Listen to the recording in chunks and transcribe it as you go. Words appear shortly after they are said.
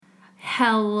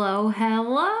Hello,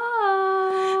 hello.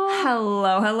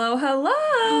 Hello.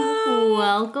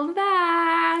 Welcome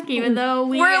back. Even though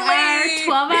we We're are late.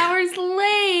 12 hours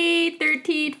late.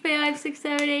 13, 5, 6,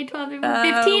 7, 8, 12, 15 We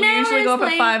hours usually go up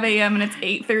late. at 5 a.m. and it's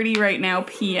 8:30 right now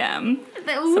p.m.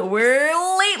 So Oops.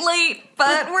 we're late,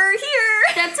 but we're here.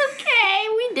 That's okay.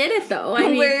 We did it though.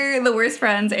 We're the worst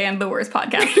friends and the worst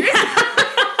podcasters.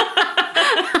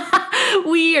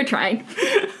 We are trying.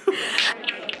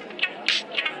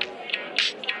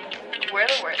 We're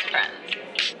the worst friends.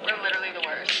 We're literally the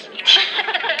worst.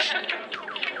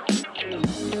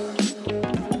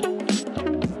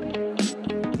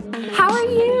 How are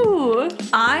you?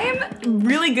 I'm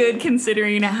really good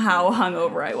considering how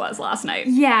hungover I was last night.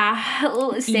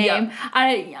 Yeah, same.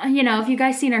 Yeah. If you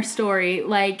guys seen our story,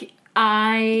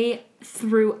 I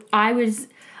was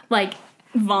like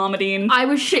Vomiting. I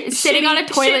was sitting on a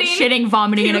toilet, shitting,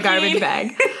 vomiting in a puking. garbage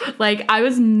bag. I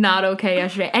was not okay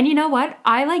yesterday. And you know what?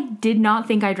 I did not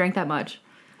think I drank that much.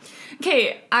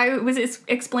 Okay, I was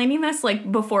explaining this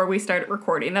before we started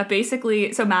recording, that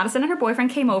basically, so Madison and her boyfriend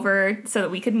came over so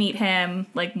that we could meet him,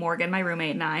 Morgan, my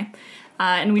roommate, and I.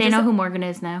 And They know who Morgan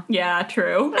is now. Yeah,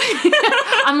 true.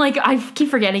 I keep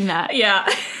forgetting that. Yeah.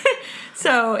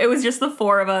 So it was just the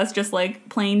four of us, just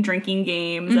playing drinking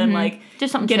games and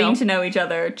Just something getting chill. to know each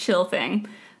other, chill thing.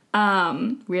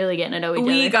 Really getting to know each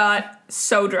We other. got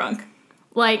so drunk.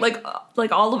 Like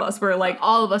all of us were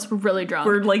All of us were really drunk.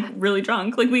 really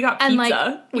drunk. We got And,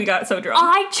 pizza. We got so drunk.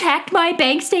 I checked my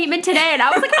bank statement today and I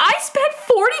was like, I spent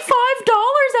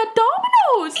 $45 at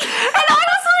Domino's. And I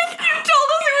was like, You told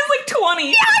us it was 20.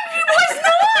 it was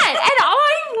not. And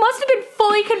I must have been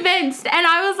fully convinced. And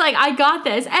I was like, I got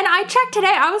this. And I checked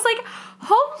today. I was like,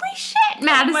 holy shit,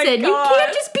 Madison. You God.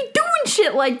 can't just be doing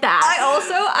shit like that.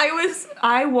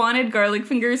 I wanted garlic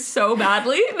fingers so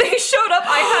badly. They showed up.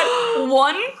 I had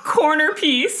one corner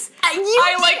piece. And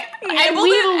Nibbled we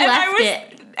it, left it.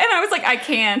 And I was like, I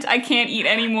can't eat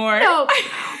anymore. No,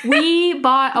 we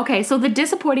bought, okay, so the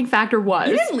disappointing factor was.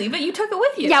 You didn't leave it, you took it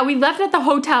with you. Yeah, we left it at the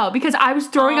hotel because I was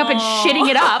throwing up and shitting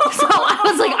it up. So I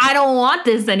was like, I don't want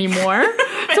this anymore.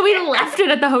 So we left it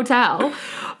at the hotel.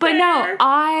 But no, Fair.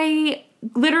 I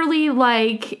literally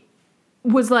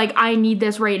was like, I need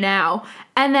this right now.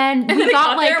 And then we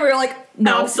got there, we were like,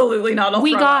 No. absolutely not. I'll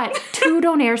we throw got up. 2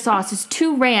 Donair sauces,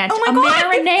 2 ranch, Oh my a God,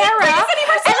 they marinara, didn't bring us any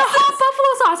more and a hot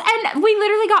buffalo sauce. And we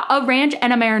literally got a ranch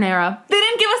and a marinara. They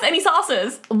didn't give us any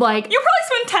sauces. You probably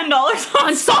spent $10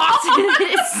 On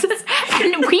sauces.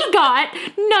 And we got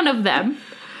none of them.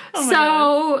 Oh my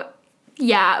So,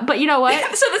 yeah, but you know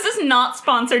what? So this is not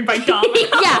sponsored by Domino's.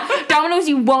 Yeah, Domino's,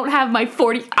 you won't have my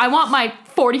I want my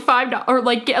 $45, or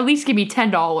at least give me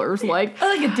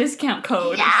 $10. A discount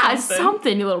code. Yeah, or something.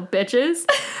 something, you little bitches.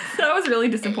 That was really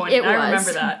disappointing. It I was.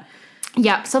 remember that.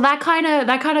 Yeah, so that kind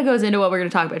of goes into what we're going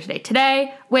to talk about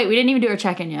today. Wait, we didn't even do our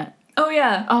check-in yet. Oh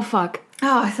yeah. Oh, fuck.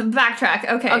 Oh, so backtrack.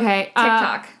 Okay. Okay,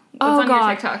 TikTok. What's oh on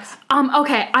God. your TikToks?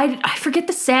 Okay, I forget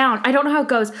the sound. I don't know how it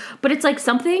goes, but it's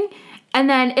something, and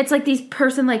then it's these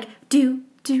person do,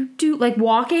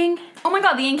 walking. Oh my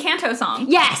God, the Encanto song.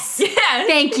 Yes! Yes.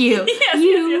 Thank you. Yes,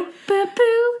 You,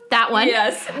 boo, that one.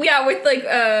 Yes. Yeah, with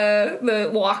the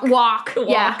walk. Walk. The walk.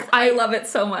 Yeah. I love it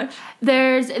so much.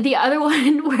 There's the other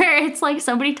one where it's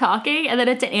somebody talking, and then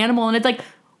it's an animal, and it's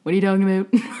what are you talking about?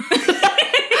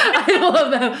 I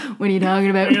love that. What are you talking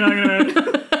about?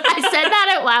 I said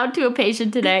that out loud to a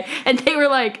patient today, and they were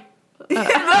like,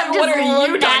 What are you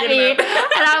looked at talking me, about?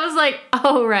 and I was like,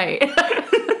 oh, right.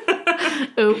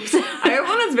 Oops. I have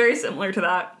one that's very similar to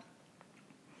that.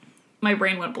 My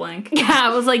brain went blank. Yeah, I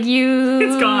was like,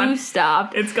 It's gone.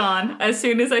 Stopped. It's gone. As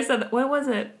soon as I said that. What was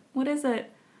it? What is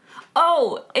it?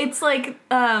 Oh, it's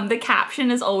the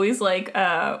caption is always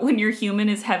when your human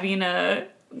is having a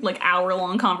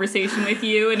hour-long conversation with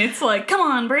you, and it's come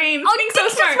on, brain. Oh, Be so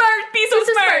smart. Be so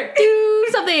smart. Do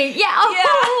something. Yeah.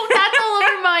 Oh, Yeah. that's all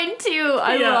over mine too.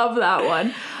 I Yeah. love that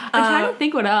one. I'm trying to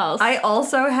think what else. I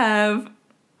also have.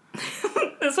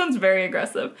 This one's very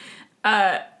aggressive.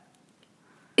 I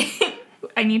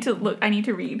need to look. I need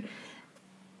to read.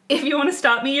 If you want to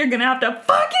stop me, you're gonna have to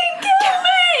fucking kill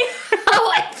me.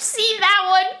 Oh, I've seen that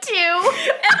one too.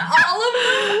 And all of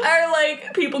them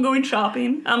are people going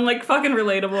shopping. I'm fucking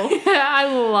relatable. I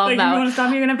love If you that want one. to stop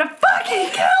me, you're gonna have to fucking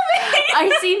kill me.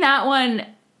 I seen that one.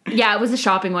 Yeah, it was a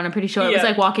shopping one. I'm pretty sure it Yeah.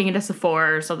 was walking into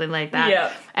Sephora or something like that.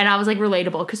 Yeah. And I was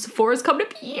relatable because Sephora's come to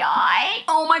PI.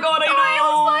 Oh my God, I know.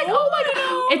 I was like, oh my I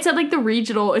know. God. It said the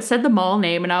regional. It said the mall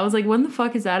name, and I was like, when the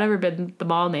fuck has that ever been the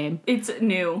mall name? It's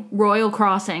new. Royal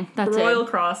Crossing. That's Royal it.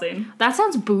 Crossing. That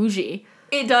sounds bougie.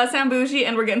 It does sound bougie,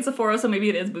 and we're getting Sephora, so maybe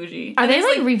it is bougie. Are And they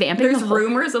there's, revamping There's the whole-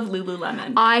 rumors of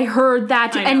Lululemon. I heard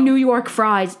that, I and know. New York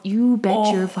fries. You bet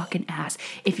Oh. your fucking ass.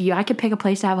 If I could pick a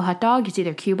place to have a hot dog, it's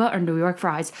either Cuba or New York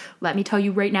fries. Let me tell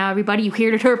you right now, everybody, you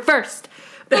heard it here first.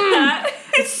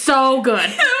 It's so good.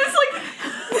 It was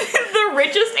like the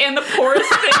richest and the poorest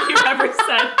thing you've ever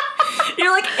said.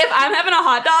 You're like, if I'm having a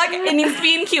hot dog, it needs to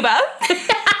be in Cuba.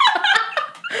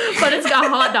 But it's got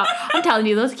hot dog. I'm telling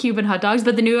you, those Cuban hot dogs,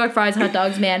 but the New York fries hot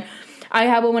dogs, man. I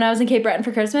had one when I was in Cape Breton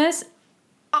for Christmas.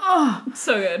 Oh,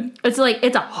 So good. it's like,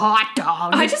 it's a hot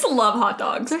dog. I just love hot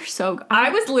dogs. They're so good. I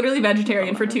was literally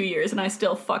vegetarian for 2 years, and I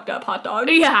still fucked up hot dogs.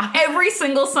 Yeah. Every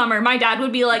single summer, my dad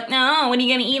would be like, no, what are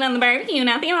you gonna eat on the barbecue,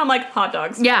 nothing? And I'm like, hot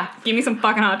dogs. Yeah. Give me some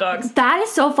fucking hot dogs. That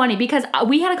is so funny because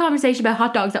we had a conversation about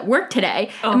hot dogs at work today.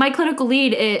 Oh. And my clinical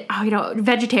lead is,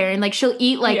 vegetarian. Like, she'll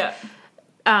eat like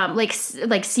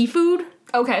seafood.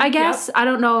 Okay. I guess. I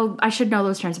don't know. I should know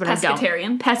those terms, but I don't.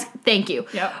 Pescatarian. Thank you.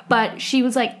 Yep. But she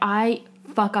was like, I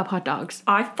fuck up hot dogs.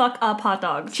 I fuck up hot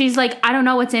dogs. She's like, I don't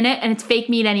know what's in it, and it's fake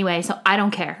meat anyway, so I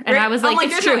don't care. And I was like,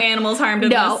 it's there's true. no animals harmed in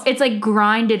No, this. it's like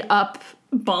grinded up.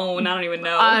 Bone. I don't even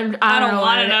know. I don't know want to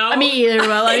what know. I mean, either.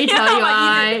 Well, let me Yeah, tell you, I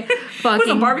I Put some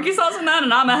fucking. barbecue sauce in that,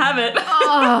 and I'ma have it.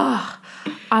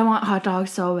 I want hot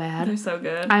dogs so bad. They're so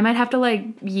good. I might have to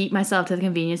like yeet myself to the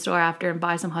convenience store after and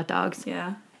buy some hot dogs.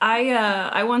 Yeah.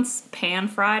 I once pan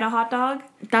fried a hot dog.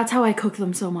 That's how I cook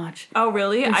them so much. Oh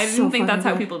really? I didn't so think that's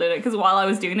how fucking good. people did it because while I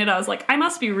was doing it, I was like, I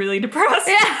must be really depressed.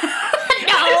 No.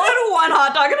 I just had one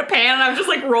hot dog in a pan and I was just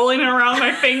like rolling it around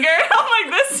my finger.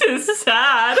 I'm like, this is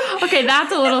sad. Okay,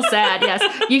 that's a little sad. Yes,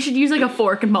 you should use like a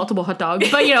fork and multiple hot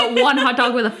dogs, but one hot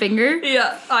dog with a finger.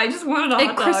 Yeah, I just wanted a It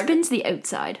hot dog. crispens the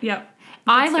outside. Yep.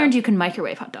 I Good learned stuff. you can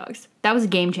microwave hot dogs. That was a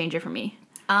game changer for me.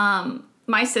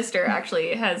 My sister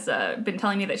actually has been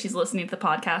telling me that she's listening to the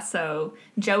podcast. So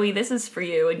Joey, this is for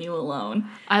you and you alone.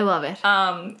 I love it.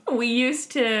 We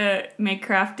used to make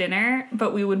Kraft dinner,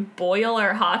 but we would boil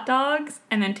our hot dogs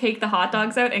and then take the hot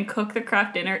dogs out and cook the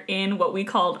Kraft dinner in what we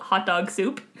called hot dog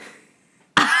soup.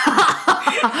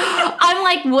 I'm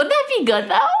like, would that be good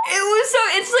though?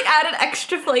 It's like added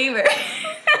extra flavor.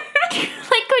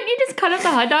 Like, couldn't you just cut up the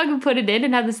hot dog and put it in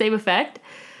and have the same effect?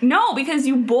 No, because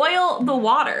you boil the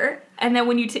water and then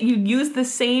when you use the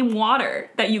same water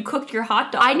that you cooked your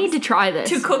hot dogs. I need to try this.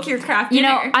 to cook your Kraft You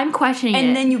dinner. know, I'm questioning it.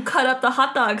 and then you cut up the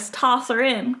hot dogs, toss her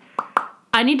in.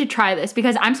 I need to try this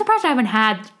because I'm surprised I haven't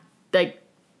had like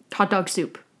hot dog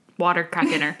soup, water Kraft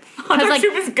dinner. Hot Because dog like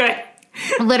soup is good.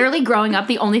 literally growing up,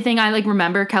 the only thing I like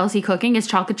remember Kelsey cooking is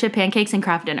chocolate chip pancakes and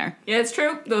Kraft dinner. Yeah, it's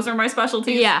true. Those are my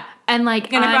specialties. Yeah, and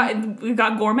like And we've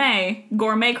got gourmet.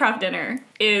 Gourmet Kraft dinner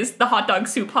is the hot dog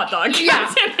soup hot dog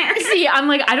Kraft dinner. See, I'm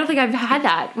like, I don't think I've had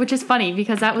that, which is funny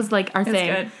because that was like our It's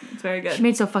thing. good. It's very good. She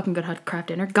made so fucking good hot Kraft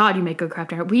dinner. God, you make good Kraft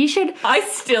dinner. We should. I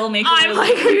still make I'm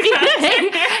really like, good Kraft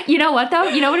dinner. you know what though?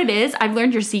 You know what it is? I've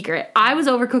learned your secret. I was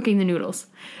overcooking the noodles.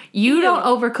 You don't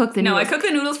overcook the No, I noodles. cook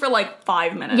the noodles for like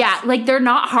 5 minutes. Yeah, like they're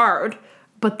not hard,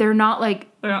 but they're not like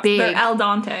big. They're al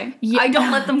dente. Yeah. I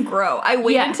don't let them grow. I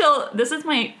wait Yeah. until, this is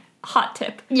my hot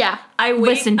tip. Yeah, I wait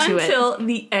listen to until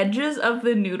the edges of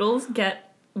the noodles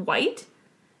get white,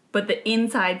 but the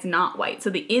inside's not white. So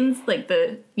the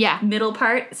Yeah. middle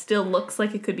part still looks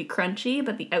like it could be crunchy,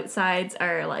 but the outsides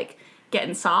are like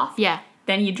getting soft. Yeah.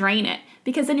 Then you drain it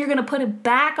because then you're gonna put it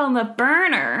back on the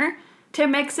burner to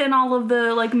mix in all of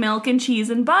the like milk and cheese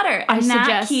and butter, and that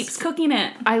suggest- keeps cooking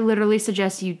it. I literally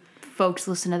suggest you folks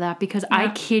listen to that because I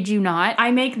Yeah. kid you not.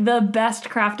 I make the best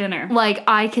Kraft dinner. Like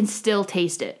I can still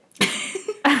taste it.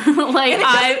 like It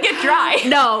doesn't get dry.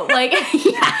 no, like yeah.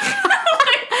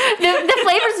 the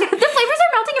flavors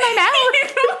are melting in my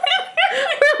mouth.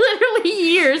 For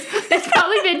literally years. It's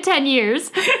probably been 10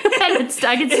 years. And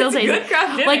I can still It's taste good it.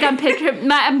 Kraft dinner. Like I'm picturing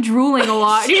I'm drooling a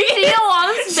lot. You see a lot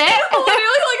of spit.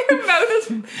 Literally, like her mouth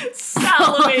is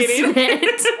salivating.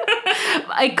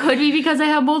 It could be because I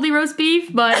have moldy roast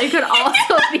beef, but it could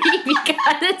also be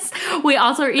because we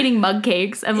also are eating mug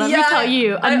cakes. And let me Yeah, tell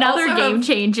you, I another also game have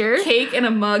changer. Cake in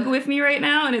a mug with me right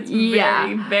now, and it's Yeah.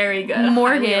 very, very good. Highly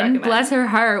Morgan, recommend. bless her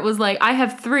heart, was like, I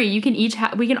have 3. You can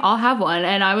we can all have one.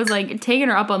 And I was like, taking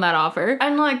her up on that offer.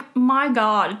 And like, my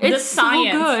God, the It's so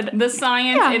science, good. the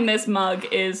science Yeah. in this mug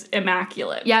is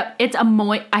immaculate. Yep, it's a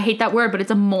moist. I hate that word, but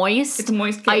it's a moist. It's a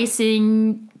moist cake.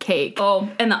 icing cake. Oh,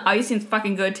 and the icing's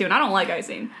fucking good too, and I don't like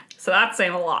icing, so that's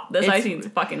saying a lot. This icing's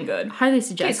fucking good. Highly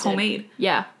suggested. It's homemade.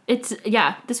 Yeah,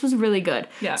 this was really good.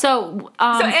 Yeah. So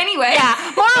So anyway,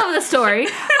 yeah. Moral of the story.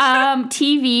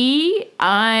 TV.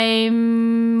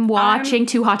 I'm watching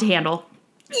Too Hot to Handle.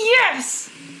 yes,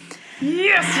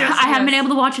 yes. I haven't been able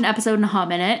to watch an episode in a hot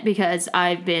minute because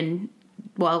I've been,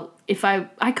 if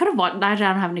I could have watched, I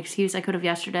don't have an excuse. I could have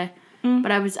yesterday, but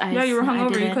Yeah, you were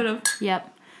hungover. You could have.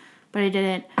 Yep, but I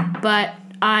didn't. But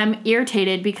I'm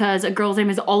irritated because a girl's name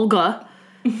is Olga,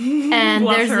 and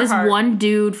Bless there's her this heart. one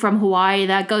dude from Hawaii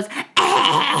that goes.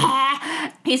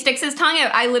 He sticks his tongue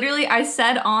out. I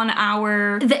said on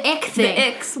our The ick thing. the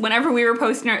icks, whenever we were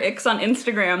posting our icks on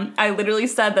Instagram, I literally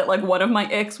said that like one of my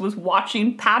icks was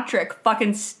watching Patrick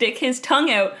fucking stick his tongue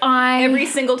out every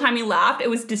single time he laughed. It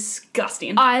was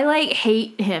disgusting. I like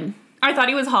hate him. I thought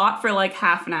he was hot for like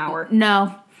half an hour.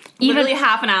 No, Literally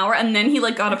half an hour, and then he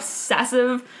like got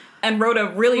obsessive and wrote a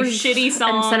really shitty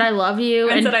song and said I love you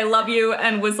and said I love you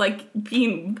and was like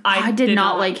being I did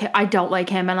not like him. I don't like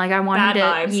him, and like I want Bad him to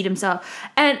vibes. eat himself.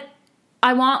 And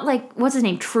I want like what's his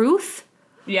name? Truth.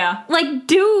 Yeah. Like,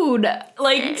 dude,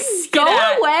 Like go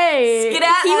away.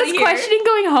 Skedat He out was here. questioning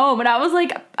going home, and I was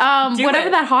like, whatever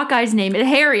it. that hot guy's name is,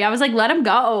 Harry. I was like, let him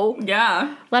go.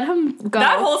 Yeah. Let him go.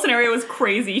 That whole scenario was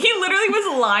crazy. He literally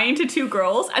was lying to two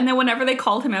girls, and then whenever they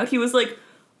called him out, he was like,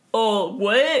 "Oh,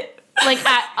 what?" like,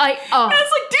 I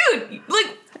was like, "Dude,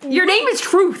 like, your name is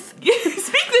Truth."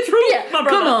 speak the truth, Yeah, my brother."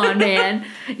 come on, man.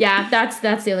 Yeah, that's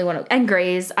the only one. And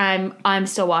Grey's, I'm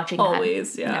still watching that.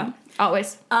 Always, yeah.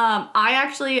 Always.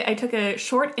 I took a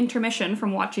short intermission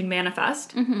from watching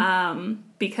Manifest, Mm-hmm.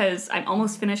 because I'm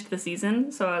almost finished the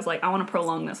season, so I was like, I want to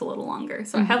prolong this a little longer.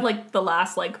 So I Mm-hmm. have like the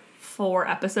last like 4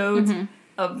 episodes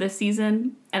of this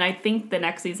season, and I think the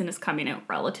next season is coming out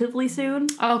relatively soon.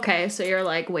 Okay, so you're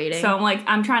like waiting. So I'm like,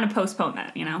 I'm trying to postpone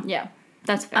that, you know? yeah,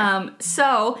 that's fair.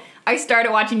 So I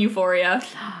started watching Euphoria.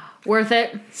 Worth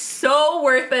it. So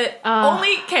worth it.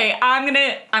 Okay, I'm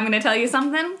gonna tell you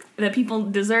something that people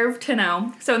deserve to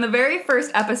know. So in the very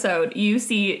first episode, you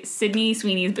see Sydney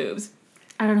Sweeney's boobs.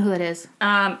 I don't know who that is.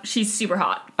 She's super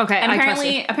hot. Okay, and I trust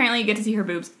apparently you get to see her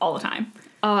boobs all the time.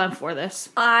 Oh, I'm for this.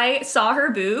 I saw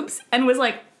her boobs and was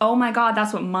like, oh my god,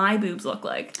 that's what my boobs look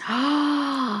like.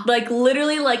 Like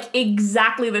literally like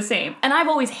exactly the same. And I've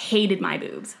always hated my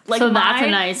boobs. Like So that's a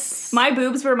nice. my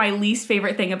boobs were my least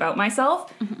favorite thing about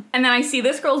myself. And then I see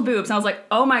this girl's boobs and I was like,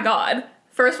 oh my god.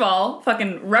 First of all,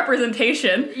 fucking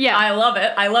representation. Yeah. I love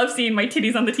it. I love seeing my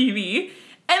titties on the TV.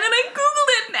 And then I Googled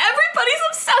it and everybody's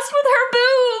obsessed with her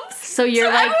boobs. So you're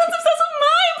like- everyone's obsessed with my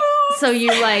boobs. So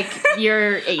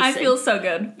you're acing. I feel so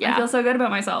good. Yeah. I feel so good about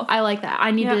myself. I like that.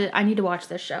 I need to watch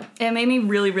this show. It made me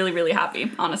really, really, really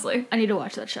happy, honestly. I need to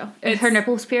watch that show. Is It's- her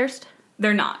nipples pierced?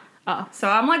 They're not. Oh. So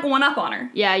I'm like one up on her.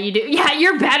 Yeah, you do. Yeah,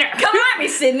 you're better. Come at me,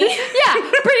 Sydney. Yeah, bring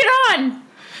it on,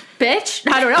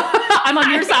 bitch. I don't know. I'm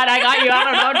on your side. I got you. I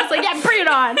don't know. I'm just like, yeah, bring it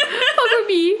on. Over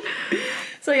me.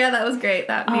 So yeah, that was great.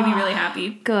 That made me really happy.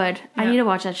 Good. I Yeah. need to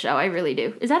watch that show. I really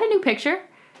do. Is that a new picture?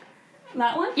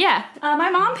 That one? Yeah. My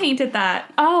mom painted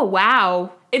that. Oh,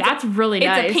 wow. It's That's really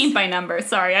nice. It's a paint by number.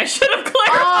 Sorry, I should have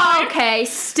Oh, clarified. okay.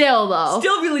 Still, though.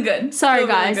 Still really good. Sorry, Still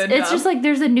really guys. good It's job. just like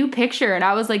there's a new picture, and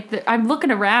I was like, I'm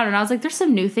looking around, and I was like, there's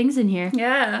some new things in here.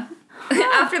 Yeah.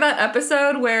 After that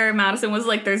episode where Madison was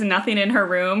like, there's nothing in her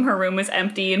room was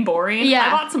empty and boring. Yeah.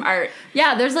 I bought some art.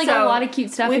 Yeah, there's like So, a lot of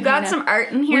cute stuff. We've in got here some now. art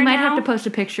in here We might now. have to post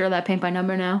a picture of that paint by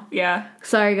number now. Yeah.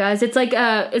 Sorry, guys. It's like,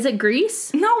 is it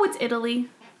Greece? No, it's Italy.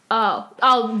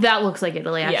 Oh, that looks like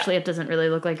Italy. Actually, it doesn't really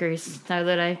look like Greece. Now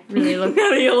that I really look, Now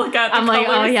that you look at the I'm like,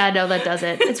 oh colors. yeah, no, that does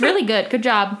it. It's really good. Good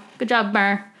job,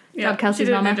 Mer. Good job, she Kelsey's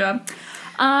did a mama. good job.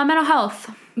 Mental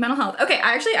health. Mental health. Okay,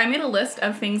 I made a list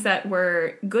of things that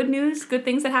were good news, good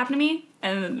things that happened to me,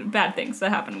 and bad things that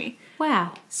happened to me.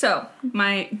 Wow. So,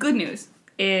 my good news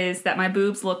is that my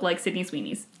boobs look like Sydney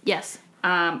Sweeney's. Yes.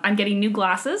 I'm getting new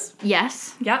glasses.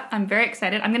 Yes. Yep, I'm very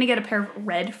excited. I'm going to get a pair of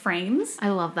red frames. I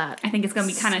love that. I think it's going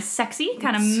to be kind of sexy,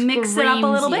 kind of mix it up a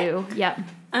little bit. Screams you. Yep.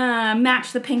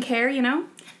 Match the pink hair, you know.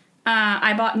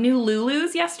 I bought new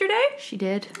Lulus yesterday. She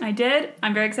did. I did.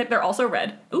 I'm very excited. They're also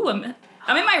red. Ooh, I'm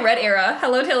in my red era.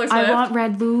 Hello, Taylor Swift. I want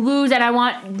red Lulus and I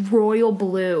want royal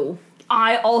blue.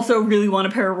 I also really want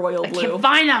a pair of royal blue. Can't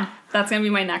find them. That's gonna be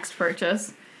my next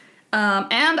purchase.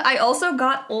 And I also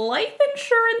got life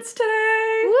insurance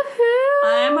today. Woohoo!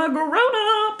 I'm a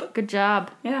grown up. Good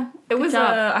job. Yeah, it was. job.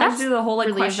 I had That's to do the whole like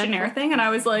really questionnaire eventful. thing, and I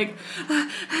was like,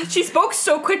 she spoke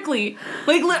so quickly.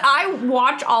 Like I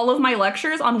watch all of my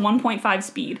lectures on 1.5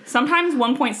 speed, sometimes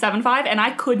 1.75, and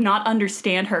I could not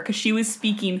understand her because she was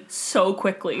speaking so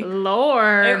quickly.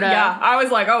 Lord. Yeah, I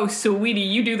was like, oh, sweetie,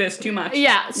 you do this too much.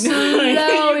 Yeah. Slow You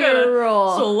gotta your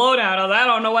roll. Slow down. I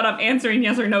don't know what I'm answering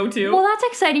yes or no to. Well, that's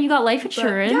exciting. You got life But-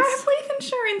 insurance. Yeah, I have life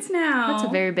insurance now. That's a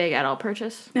very big adult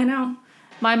purchase. I know.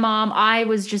 My mom, I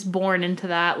was just born into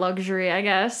that luxury, I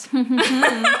guess.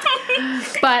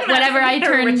 But whenever I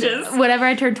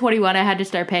turned 21, I had to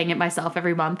start paying it myself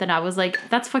every month, and I was like,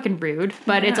 that's fucking rude.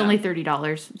 But it's only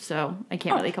 $30, so I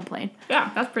can't really complain.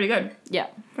 Yeah, that's pretty good. Yeah.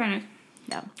 Very nice.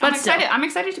 Yeah. But I'm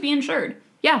excited to be insured.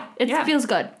 Yeah, it feels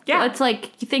good. Yeah. It's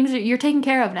like things you're taken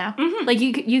care of now. Mm-hmm. Like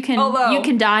you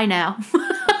can die now.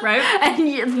 Right? And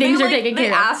things are taken care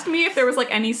of. They asked me if there was like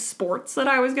any sports that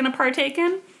I was going to partake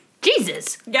in.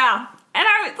 Jesus. Yeah. And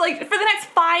I was like, for the next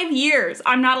 5 years,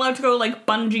 I'm not allowed to go like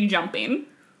bungee jumping.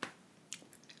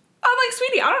 I'm like,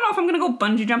 sweetie, I don't know if I'm going to go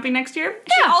bungee jumping next year.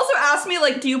 She also asked me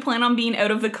like, do you plan on being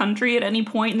out of the country at any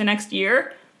point in the next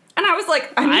year? And I was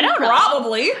like, I don't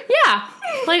probably. Know. Yeah.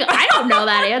 Like, I don't know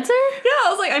that answer. Yeah, I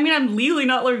was like, I mean, I'm legally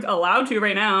not like, allowed to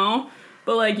right now.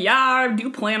 But like, yeah, I do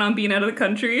plan on being out of the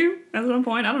country at some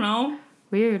point. I don't know.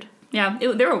 Weird. Yeah,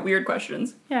 they were weird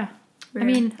questions. Yeah. Weird. I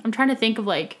mean, I'm trying to think of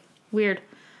like, weird.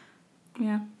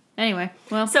 Yeah. Anyway,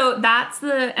 well. So that's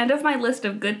the end of my list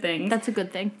of good things. That's a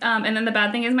good thing. And then the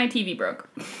bad thing is my TV broke.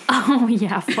 Oh,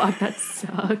 yeah, fuck, that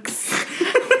sucks.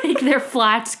 Like, their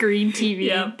flat screen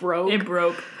TV broke. It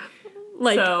broke.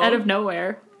 Like, out of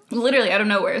nowhere. Literally out of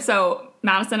nowhere. So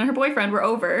Madison and her boyfriend were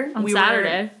over. On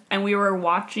Saturday. And we weren't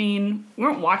watching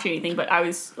anything, but I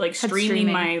was like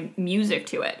streaming my music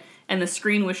to it. And the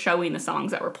screen was showing the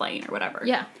songs that were playing or whatever.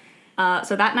 Yeah.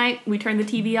 So that night, we turned the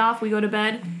TV off, we go to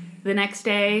bed. The next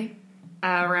day,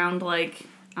 around like,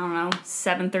 I don't know,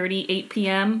 7:30, 8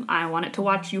 p.m., I wanted to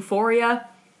watch Euphoria.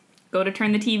 Go to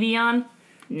turn the TV on.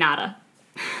 Nada.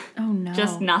 Oh, no.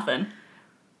 Just nothing.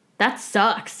 That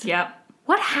sucks. Yep.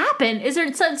 What happened? Is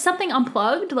there something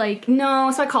unplugged? Like, no,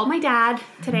 so I called my dad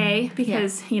today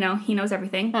because, he knows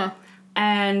everything. Huh.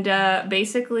 And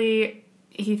basically,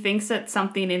 he thinks that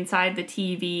something inside the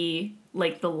TV,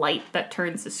 like the light that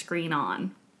turns the screen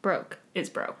on, is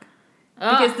broke.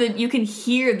 Ugh. Because you can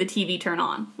hear the TV turn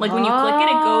on. Like when you click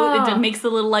it just makes the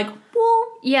little like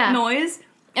whoop noise,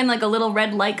 and like a little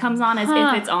red light comes on as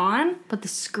if it's on. But the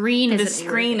screen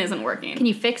isn't working. Can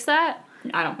you fix that?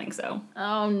 I don't think so.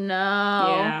 Oh no.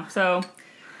 Yeah. So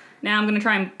now I'm gonna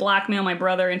try and blackmail my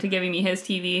brother into giving me his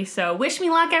TV. So wish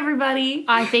me luck, everybody.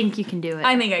 I think you can do it.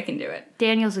 I think I can do it.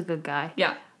 Daniel's a good guy.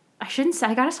 Yeah. I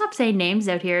gotta stop saying names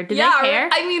out here. Do they care?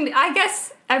 I mean, I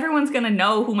guess everyone's gonna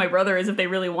know who my brother is if they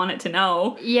really want it to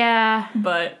know. Yeah.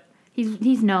 But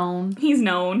he's known. He's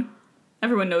known.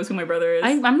 Everyone knows who my brother is.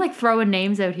 I'm like throwing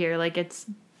names out here like it's,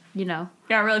 Yeah,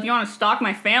 really, if you want to stalk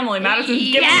my family,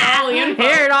 Madison's giving me all the info.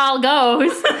 Here it all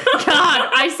goes.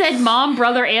 God, I said mom,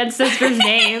 brother, and sister's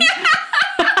name.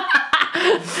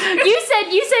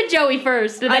 You said Joey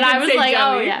first, and then I was like, Joey.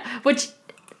 Oh yeah. Which...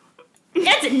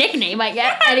 That's a nickname I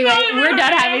get. Anyway, we're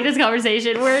done having this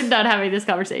conversation.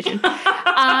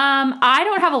 I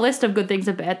don't have a list of good things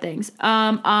and bad things.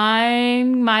 My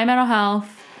mental health.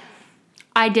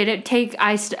 I didn't take.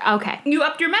 Okay. You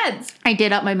upped your meds. I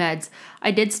did up my meds.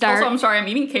 I did start. Also, I'm sorry. I'm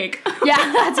eating cake. Yeah,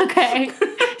 that's okay.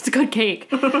 It's a good cake.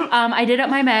 I did up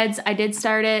my meds. I did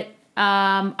start it.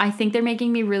 I think they're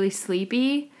making me really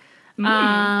sleepy.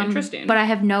 Interesting. But I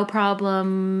have no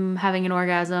problem having an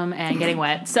orgasm and getting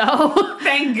wet, so...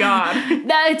 Thank God.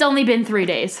 It's only been 3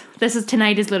 days.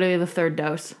 Tonight is literally the third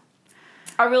dose.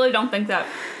 I really don't think that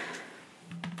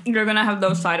you're gonna have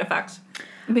those side effects.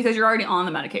 Because you're already on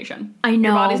the medication. I know.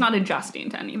 Your body's not adjusting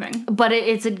to anything. But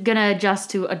it's gonna adjust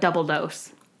to a double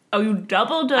dose. Oh, you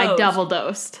double dosed? I double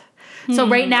dosed. So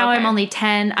right now I'm only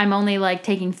 10. I'm only like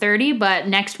taking 30, but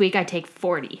next week I take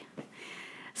 40.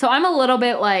 So I'm a little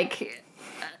bit like...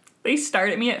 They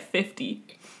started me at 50.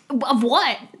 Of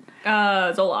what?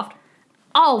 Zoloft.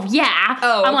 Oh, yeah.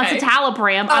 Oh, okay. I'm on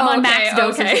citalopram. I'm on max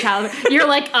dose of citalopram. You're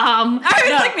like, I was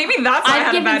like, maybe that's why I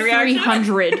had a bad reaction. I've given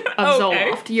 300 of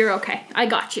Zoloft. You're okay. I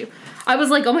got you. I was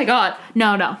like, oh my God.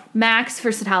 No. Max for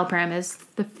citalopram is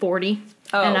the 40.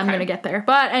 And I'm going to get there.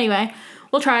 But anyway,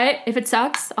 we'll try it. If it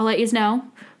sucks, I'll let you know.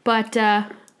 But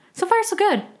so far, so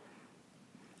good.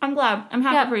 I'm glad. I'm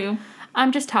happy for you.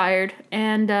 I'm just tired.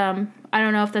 And I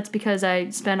don't know if that's because I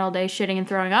spent all day shitting and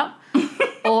throwing up.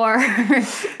 Or...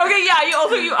 Okay, yeah,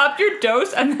 you upped your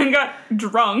dose and then got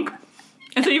drunk.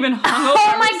 And so you've been hungover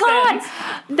Oh my God! since.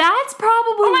 That's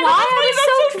probably why I was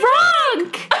so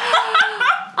drunk!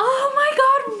 Oh my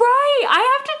God, right! I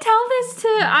have to tell this to...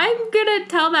 I'm gonna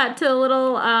tell that to a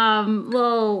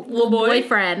little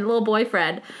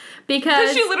boyfriend.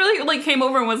 Because she literally like came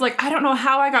over and was like, I don't know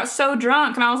how I got so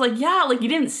drunk. And I was like, yeah, like you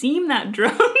didn't seem that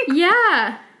drunk.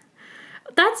 Yeah.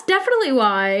 That's definitely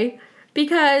why.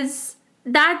 Because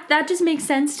that just makes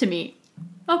sense to me.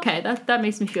 Okay, that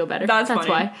makes me feel better. That's That's funny.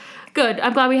 why. Good.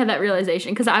 I'm glad we had that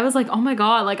realization because I was like, oh my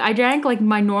god, like I drank like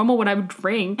my normal what I would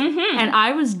drink, and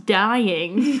I was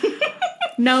dying.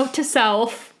 Note to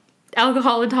self: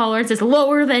 alcohol intolerance is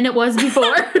lower than it was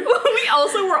before. We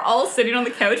also were all sitting on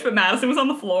the couch, but Madison was on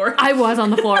the floor. I was on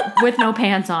the floor with no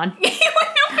pants on. With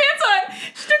no pants on.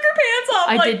 She took her pants off.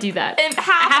 I did do that. In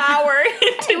half hour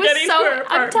into It was getting to her so. apartment.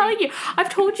 I'm telling you, I've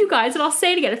told you guys, and I'll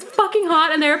say it again. It's fucking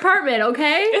hot in their apartment.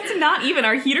 Okay. It's not even.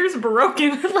 Our heater's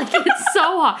broken. Like it's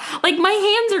so hot. Like my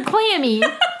hands are clammy.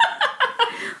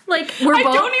 Like we're I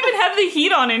both don't even have the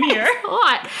heat on in here.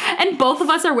 hot, and both of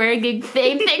us are wearing the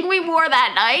same thing we wore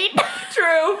that night.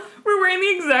 True. We're wearing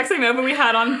the exact same outfit we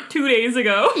had on 2 days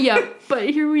ago. Yep, but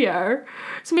here we are.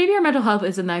 So maybe our mental health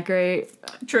isn't that great.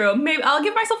 True. Maybe I'll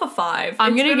give myself a 5.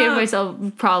 I'm It's gonna been give a- myself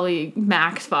probably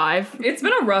max 5, It's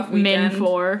been a rough weekend. min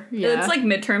 4. Yeah, It's like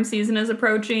midterm season is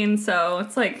approaching, so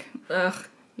it's like, ugh.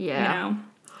 yeah, You know.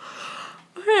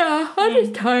 yeah. I'm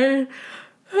just tired.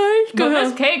 I just But gotta-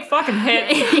 this cake fucking hit.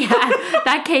 yeah,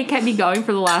 that cake kept me going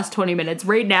for the last 20 minutes.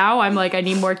 Right now, I'm like, I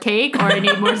need more cake or I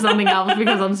need more something else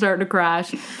because I'm starting to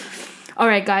crash. All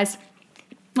right, guys.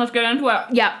 Let's get into it.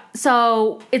 Yeah,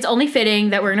 so it's only fitting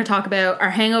that we're going to talk about our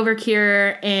hangover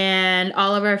cure and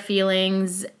all of our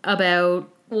feelings about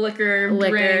Liquor,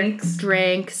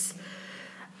 drinks.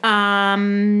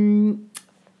 I'm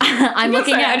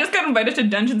looking Sorry, at. I just got invited to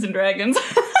Dungeons and Dragons.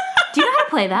 Do you know how to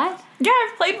play that? Yeah,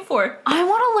 I've played before. I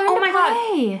want to learn Oh to my God.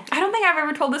 play. I don't think I've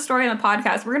ever told this story on the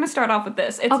podcast. We're gonna start off with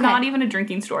this. It's Okay. not even a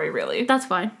drinking story, really. That's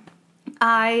fine.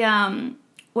 I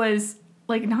was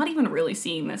like not even really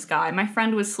seeing this guy. My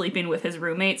friend was sleeping with his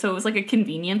roommate, so it was like a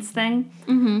convenience thing.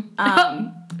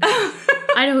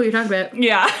 I know who you're talking about.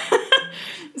 Yeah.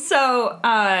 So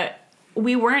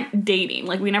we weren't dating.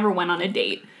 Like we never went on a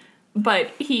date. But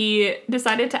he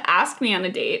decided to ask me on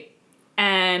a date,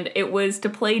 and it was to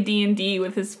play D&D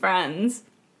with his friends.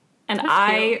 And That's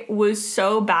I was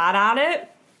so bad at it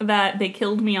that they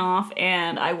killed me off,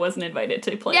 and I wasn't invited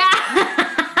to play. Yeah.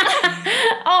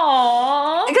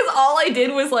 Aww. Because all I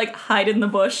did was like hide in the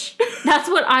bush. That's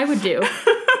what I would do.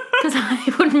 Because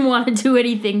I wouldn't want to do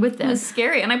anything with It was this.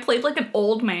 scary, and I played like an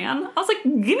old man. I was like,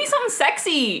 give me something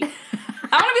sexy.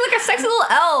 I want to be like a sexy little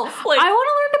elf. Like I want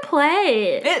to learn to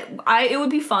play. it would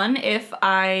be fun if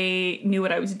I knew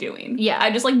what I was doing. Yeah.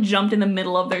 I just like jumped in the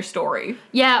middle of their story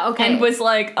Yeah, okay. and was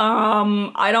like,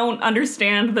 I don't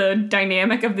understand the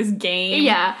dynamic of this game.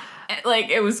 yeah. Like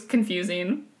it was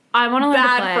confusing. I want to learn to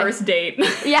Bad play. first date.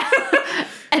 Yeah.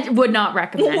 I would not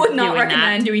recommend Would not doing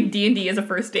recommend that. doing D&D as a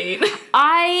first date.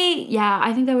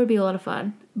 I think that would be a lot of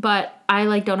fun. But I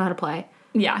like don't know how to play.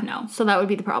 Yeah, no. So that would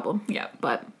be the problem. Yeah.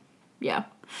 But yeah.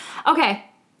 Okay.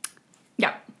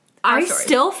 Yeah. I Our story.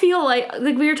 still feel like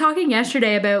we were talking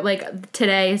yesterday about like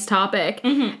today's topic,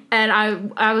 and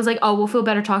I was like, oh, we'll feel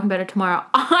better talking about it tomorrow.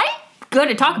 I'm good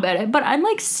to talk about it, but I'm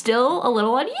like still a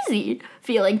little uneasy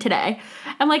feeling today.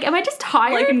 I'm like, am I just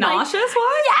tired? Like nauseous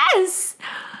wise? Yes.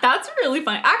 That's really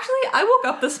funny. Actually, I woke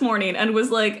up this morning and was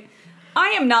like, I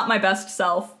am not my best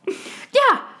self.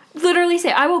 Yeah. Literally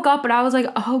say I woke up and I was like,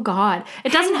 oh god,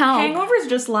 it doesn't help. Hangovers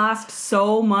just last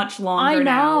so much longer I know,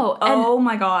 now. Oh and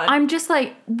my god. I'm just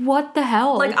like, what the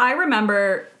hell? like, I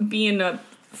remember being a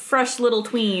fresh little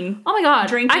tween. oh my god,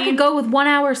 drinking I could go with 1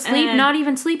 hour sleep, and- not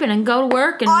even sleeping, and go to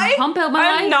work and pump out my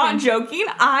life. I'm not and- joking.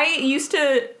 I used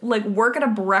to, like, work at a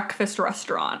breakfast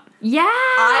restaurant. Yeah,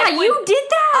 would- you did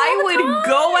that. I all the would time.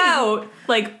 go out,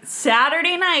 like,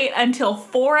 Saturday night until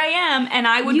 4 a.m., and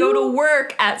I would go to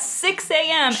work at 6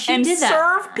 a.m. She and did that.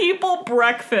 serve people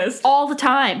breakfast all the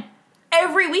time.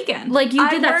 every weekend. Like, you I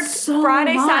did that worked so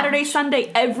Friday, much. Saturday,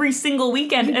 Sunday, every single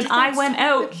weekend, You and did I that went so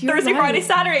out much. You're Thursday, right. Friday,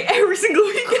 Saturday, every single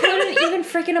Couldn't weekend. even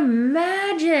freaking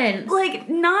imagine. Like,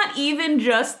 not even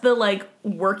just the, like,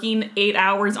 working 8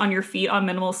 hours on your feet on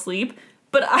minimal sleep,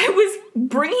 but I was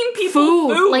bringing people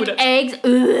food. Like eggs. Ugh.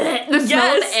 The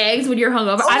smell of Yes. eggs when you're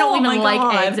hungover. I don't Oh my even like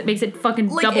God. eggs. It makes it fucking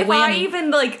Like, double if I whammy.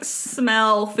 even, like,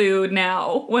 smell food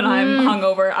now when I'm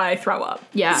hungover, I throw up.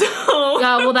 Yeah. So,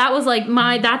 Well, that was like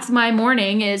that's my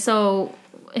morning. Is so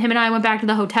him and I went back to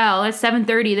the hotel at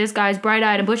 7:30. This guy's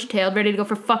bright-eyed and bushy-tailed, ready to go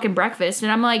for fucking breakfast,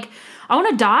 and I'm like, I want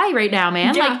to die right now,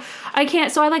 man. Yeah. Like I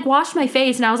can't. So I like washed my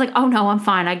face, and I was like, oh no, I'm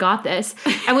fine. I got this.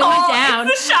 And we went down.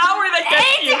 It's the shower that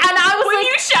gets you. And I was when like-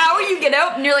 you shower, you get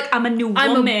out and you're like, I'm a new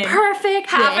I'm woman. a perfect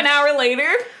Half an bitch. hour later,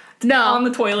 No. on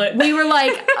the toilet. We were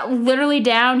like literally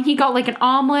down. He got like an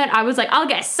omelet. I was like, I'll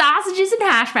get sausages and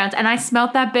hash browns. And I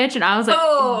smelt that bitch and I was like,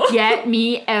 Oh. get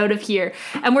me out of here.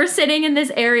 And we're sitting in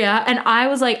this area and I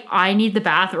was like, I need the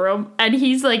bathroom. And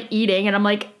he's like eating and I'm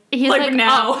like, He's Like,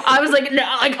 now. oh. I was like, no,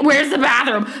 like, where's the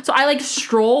bathroom? So I like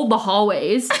strolled the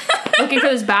hallways looking for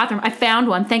this bathroom. I found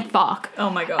one, thank fuck. Oh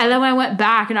my god. And then when I went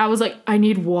back and I was like, I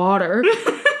need water.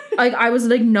 Like, I was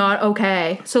like, not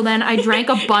okay. So then I drank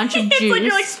a bunch of juice. It's like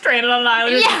you're like stranded on an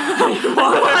island. Yeah.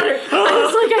 Water. I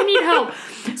was like, I need help.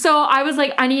 So I was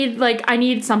like, I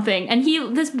need something. And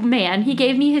this man, he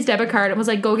gave me his debit card and was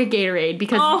like, go get Gatorade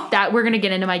because we're going to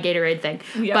get into my Gatorade thing.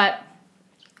 Yep. But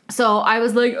so I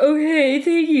was like, okay,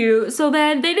 thank you. So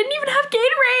then they didn't even have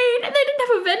Gatorade and they didn't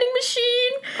have a vending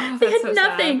machine. Oh, they had that's so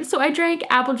nothing. sad. So I drank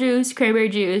apple juice, cranberry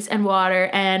juice, and water,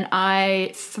 and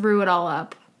I threw it all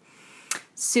up.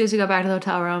 As soon as we got back to the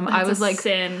hotel room, I was like,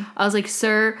 sin. I was like,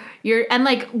 sir, you're, and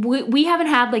like, we haven't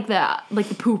had like the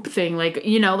poop thing. Like,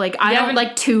 you know, like I don't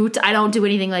like toot. I don't do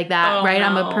anything like that. Right.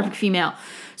 I'm a perfect female.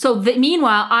 So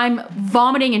meanwhile, I'm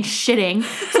vomiting and shitting.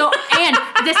 So, and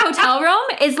this hotel room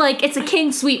is like, it's a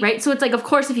king suite, right? So it's like, of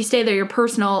course, if you stay there, you're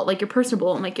personable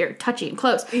and like you're touchy and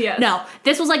close. Yes. No,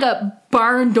 this was like a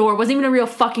barn door. It wasn't even a real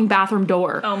fucking bathroom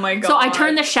door. Oh my god. So I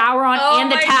turned the shower on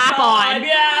and the tap on.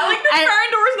 Yeah, like the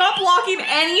barn door is not blocking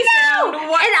any sound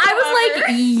whatsoever. And I was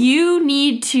like, you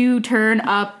need to turn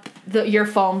up your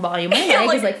phone volume. My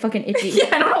leg is like fucking itchy. Yeah,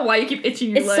 I don't know why you keep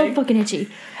itching your leg. It's so fucking itchy.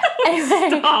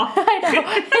 Anyway, Stop. I know.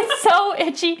 It's so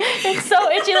itchy. It's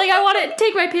so itchy. Like, I want to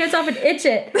take my pants off and itch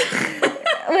it. But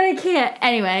I can't.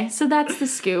 Anyway, so that's the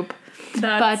scoop.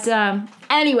 But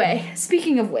anyway,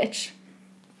 speaking of which,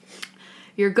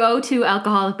 your go-to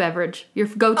alcoholic beverage, your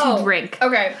go-to drink.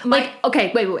 Okay.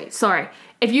 Okay, wait. Sorry.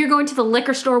 If you're going to the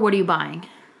liquor store, what are you buying?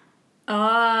 That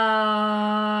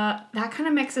kind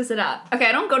of mixes it up. Okay,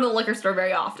 I don't go to the liquor store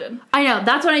very often. I know,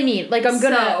 that's what I mean. Like,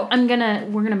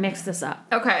 we're gonna mix this up.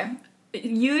 Okay.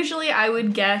 Usually I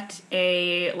would get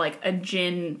a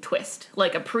gin twist,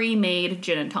 like a pre-made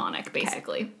gin and tonic,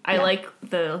 basically. Okay. I like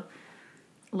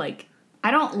I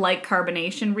don't like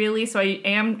carbonation really, so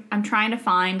I'm trying to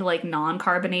find like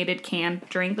non-carbonated canned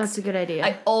drinks. That's a good idea.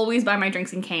 I always buy my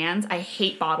drinks in cans. I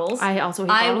hate bottles. I also hate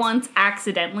bottles. I once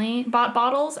accidentally bought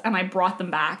bottles and I brought them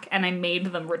back and I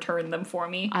made them return them for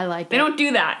me. I like They don't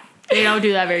do that. They don't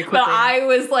do that very quickly. But I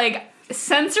was like,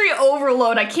 sensory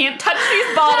overload. I can't touch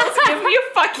these bottles. Give me a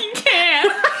fucking can.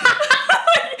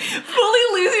 Fully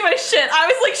losing my shit. I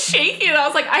was like shaking and I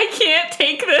was like, I can't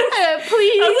take this.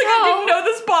 Please. I was like, no. I didn't know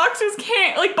this box was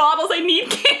bottles. I need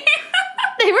cans.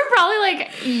 They were probably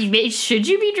like, should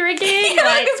you be drinking? Yeah,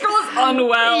 like, this girl is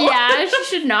unwell. Yeah, she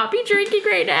should not be drinking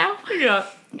right now. Yeah.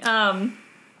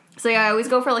 So yeah, I always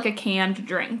go for like a canned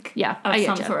drink. Yeah, of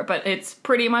some sort, but it's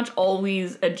pretty much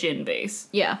always a gin base.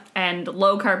 Yeah. And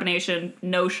low carbonation,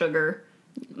 no sugar,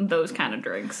 those kind of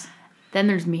drinks. Then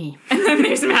there's me. And then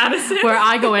there's Madison. Where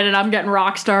I go in and I'm getting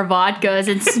Rockstar vodkas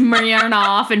and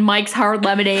Smirnoff and Mike's Hard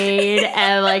Lemonade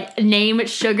and like name it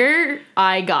sugar,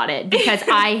 I got it. Because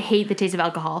I hate the taste of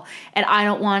alcohol. And I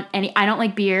don't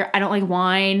like beer, I don't like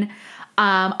wine,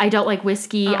 I don't like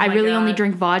whiskey, I really only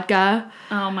drink vodka.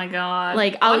 Oh my god.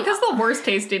 Like, vodka's the worst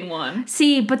tasting one.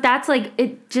 See, but that's like,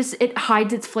 it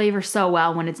hides its flavor so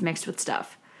well when it's mixed with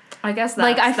stuff. I guess that's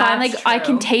like I find like true. I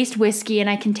can taste whiskey and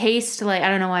I can taste like I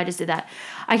don't know why I just did that.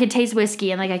 I can taste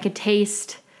whiskey and like I could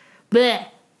taste bleh.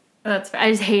 That's fair. I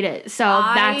just hate it. So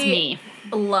that's me.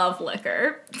 Love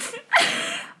liquor.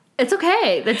 It's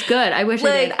okay. That's good. I wish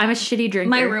I did. I'm a shitty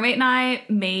drinker. My roommate and I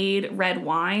made red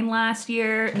wine last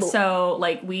year. Cool. So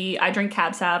like I drink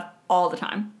Cab Sav all the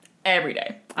time. Every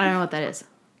day. I don't know what that is.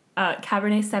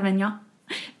 Cabernet Sauvignon.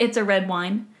 It's a red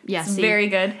wine. Yeah, it's very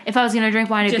good. If I was gonna drink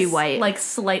wine, it'd be white. Like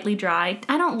slightly dry.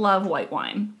 I don't love white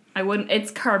wine. I wouldn't. It's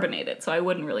carbonated, so I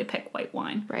wouldn't really pick white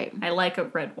wine. Right. I like a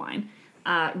red wine.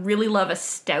 Really love a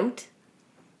stout,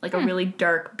 like a really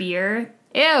dark beer.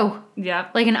 Ew.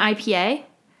 Yep. Like an IPA.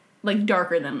 Like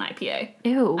darker than an IPA.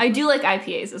 Ew. I do like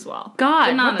IPAs as well. God,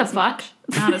 but not what the as fuck?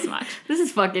 Much. Not as much. This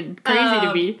is fucking crazy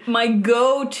to me. My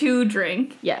go-to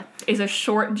drink, yeah, is a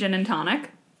short gin and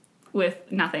tonic with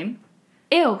nothing.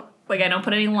 Ew. Like, I don't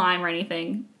put any lime or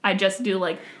anything. I just do,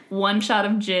 like, 1 shot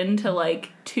of gin to,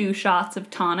 like, 2 shots of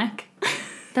tonic.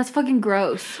 That's fucking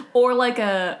gross. Or, like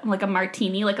a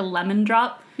martini, like a lemon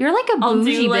drop. You're like a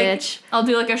bougie bitch. I'll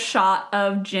do, like, a shot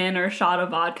of gin or a shot of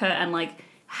vodka and, like,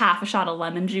 half a shot of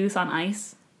lemon juice on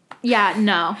ice. Yeah,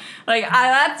 no. Like,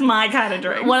 that's my kind of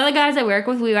drink. One of the guys I work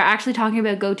with, we were actually talking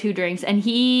about go-to drinks, and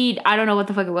I don't know what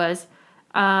the fuck it was.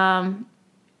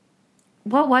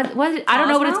 What I don't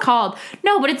know what it's called.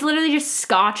 No, but it's literally just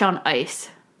scotch on ice.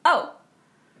 Oh.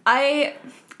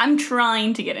 I'm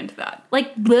trying to get into that.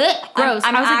 Like, bleh, gross.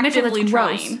 I'm I was like, Mitchell, that's actively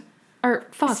gross. trying. Or,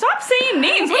 fuck. Stop saying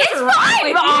names. What's It's wrong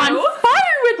fine. with I'm you? on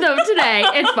fire with them today.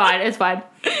 It's fine. It's fine.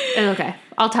 It's okay.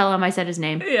 I'll tell him I said his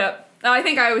name. Yep. I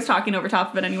think I was talking over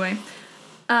top of it anyway.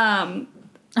 I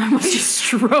almost just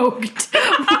stroked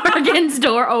Morgan's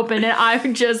door open, and I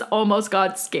just almost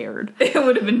got scared. It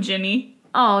would have been Ginny.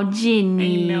 Oh,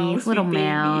 Ginny, I know, sweet little baby.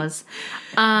 mouse.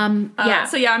 Yeah.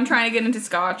 So yeah, I'm trying to get into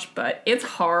scotch, but it's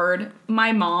hard.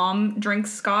 My mom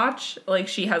drinks scotch. Like,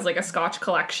 she has like a scotch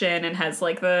collection and has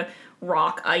like the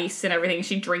rock ice and everything.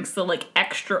 She drinks the like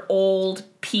extra old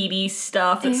peaty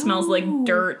stuff that smells like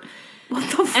dirt. What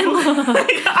the fuck? And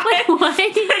What?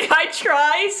 I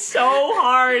try so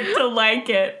hard to like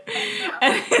it,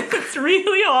 and it's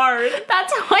really hard.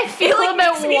 That's how I feel like,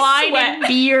 about makes me wine sweat. and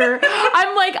beer.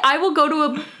 I'm like, I will go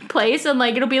to a place and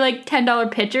like it'll be like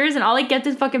 $10 pitchers, and I'll like get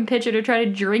this fucking pitcher to try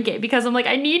to drink it because I'm like,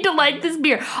 I need to like this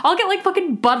beer. I'll get like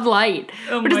fucking Bud Light,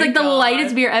 Oh which is my like the God.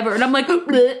 lightest beer ever, and I'm like, bleh,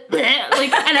 bleh,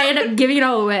 like, and I end up giving it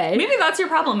all away. Maybe that's your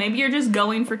problem. Maybe you're just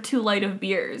going for too light of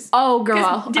beers. Oh girl,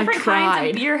 Because different I've kinds tried.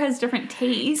 of beer has different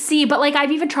tastes. See, but like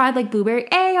I've even tried like blueberry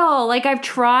ale. Like I've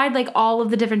tried like all of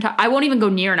the different. I won't even go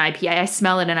near an IPA. I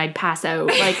smell it and I'd pass out.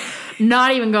 Like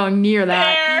not even going near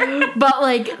that. Fair. But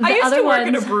like the I used other to work ones,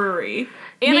 in a brewery,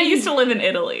 and I Maybe- used to live in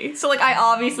Italy, so like I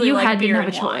obviously You like had to beer have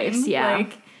and a choice, wine. yeah.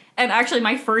 Like, and actually,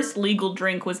 my first legal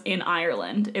drink was in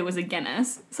Ireland. It was a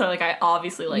Guinness, so like I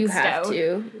obviously like you stout. have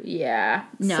to. Yeah.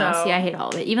 No, So- see, I hate all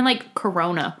of it. Even like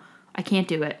Corona, I can't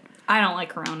do it. I don't like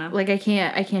Corona. Like I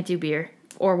can't do beer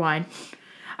or wine.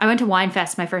 I went to Wine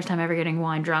Fest, my first time ever getting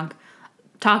wine drunk.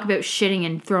 Talk about shitting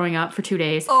and throwing up for 2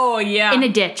 days Oh yeah. in a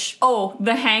ditch. Oh,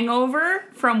 the hangover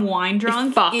from wine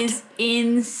drunk fucked. is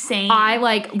insane.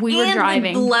 We were and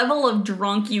driving. the level of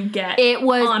drunk you get. It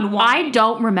was. on wine. I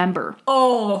don't remember.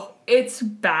 Oh, it's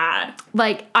bad.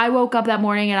 Like I woke up that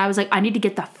morning and I was like, I need to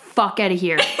get the fuck out of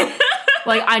here.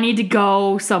 Like I need to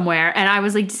go somewhere. And I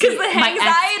was like, Because the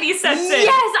anxiety sets in.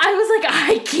 Yes, I was like,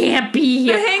 I can't be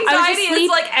The here. I was anxiety is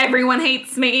asleep. like everyone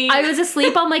hates me. I was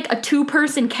asleep on like a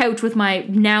 2-person couch with my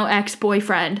now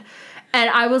ex-boyfriend. And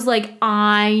I was like,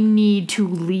 I need to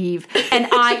leave. And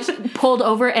I pulled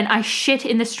over and I shit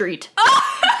in the street.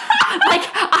 Like,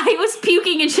 I was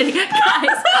puking and shitting. Guys,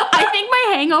 I think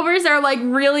my hangovers are like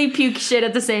really puke shit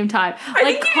at the same time. I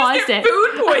Like, think you just get constant.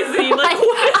 food poisoning. Like,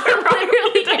 what is I'm wrong with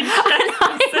literally your digestive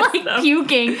I'm like system?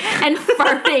 puking and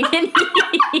farting, and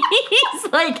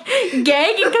he's like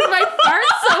gagging because my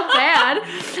fart's so bad.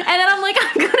 And then I'm like,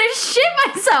 I'm gonna shit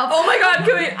myself. Oh my god,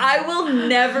 I will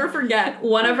never forget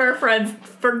one of our friends,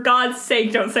 for God's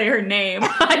sake, don't say her name.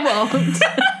 I won't.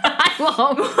 I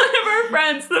won't. One of our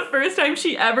friends, the first time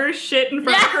she ever shit in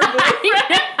front of her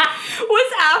boyfriend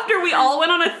was after we all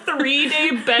went on a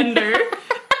 3-day bender.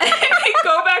 And we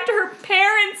go back to her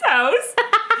parents' house,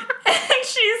 and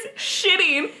she's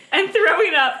shitting and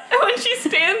throwing up. And when she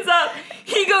stands up,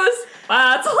 he goes,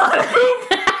 wow, that's a lot of poop.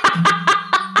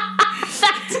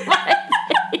 That's my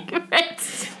favorite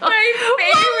story. My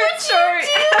favorite story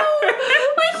ever.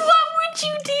 Like, what would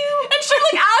you do? And she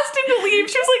like asked him to leave.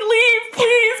 She was like, leave,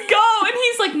 please go. And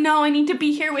he's like, no, I need to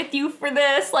be here with you for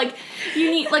this. Like,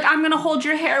 you need, like, I'm gonna hold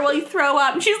your hair while you throw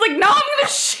up. And she's like, no, I'm gonna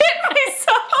shit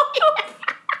myself.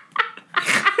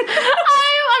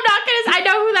 I'm not gonna. I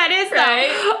know who that is, though.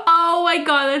 Right? Oh my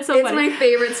god, that's so It's funny. my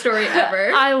favorite story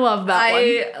ever. I love that one.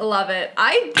 I love it.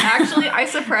 I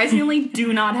surprisingly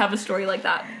do not have a story like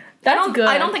that. That's good.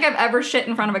 I don't think I've ever shit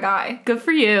in front of a guy. Good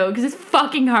for you, because it's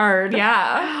fucking hard.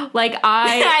 Yeah. Like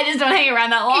I just don't hang around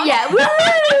that long. Yeah.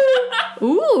 Woo.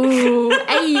 Ooh.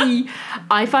 Hey.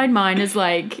 I find mine is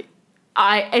like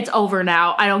it's over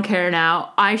now. I don't care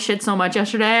now. I shit so much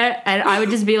yesterday, and I would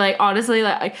just be like, honestly,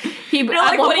 like You're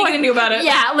like, what are you gonna do about it?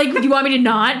 Yeah, like, do you want me to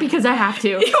not? Because I have to.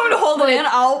 You want me to hold it in?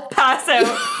 I'll pass out.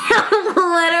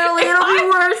 Literally, it'll be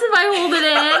worse if I hold it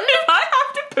in. If I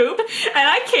have to poop and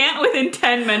I can't within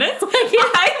 10 minutes,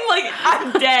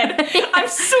 I'm dead. I'm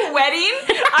sweating.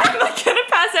 I'm like gonna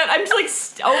pass out. I'm just like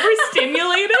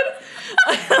overstimulated.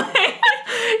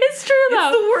 It's true though.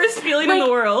 It's the worst feeling in Like,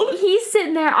 the world. He's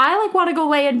sitting there. I like want to go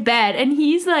lay in bed, and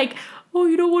he's like, "Oh,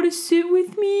 you don't want to sit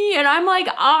with me?" And I'm like,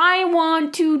 "I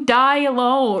want to die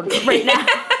alone right now."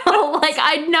 Like,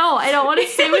 I know I don't want to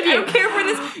sit with I you. don't care for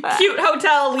this cute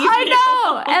hotel. Leave I me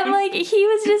know, alone. and like he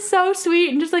was just so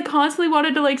sweet and just like constantly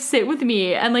wanted to like sit with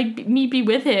me and like me be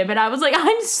with him, and I was like,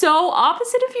 I'm so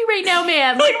opposite of you right now,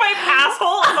 man. Like my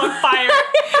asshole is on fire.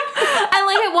 And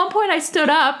like at one point I stood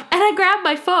up and I grabbed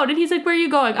my phone and he's like, where are you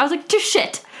going? I was like, to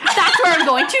shit. That's where I'm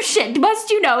going, to shit. Must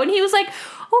you know? And he was like,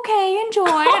 okay, enjoy.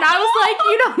 And I was like,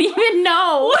 you don't even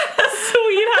know. What a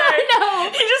sweetheart. I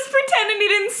know. He just pretended he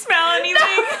didn't smell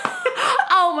anything.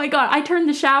 Oh my god, I turned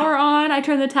the shower on, I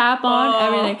turned the tap on,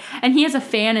 everything. And he has a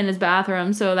fan in his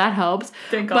bathroom, so that helps.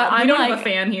 Thank God. But We I'm don't like, have a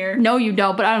fan here. No, you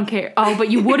don't, but I don't care. Oh, but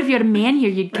you would if you had a man here,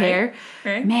 you'd care.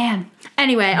 Right. Man.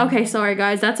 Anyway, okay, sorry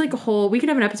guys. That's like a whole, we could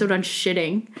have an episode on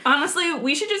shitting. Honestly,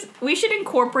 we should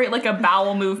incorporate like a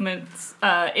bowel movements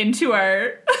into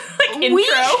our like intro.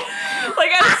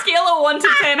 Like on a scale of 1 to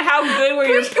 10, how good were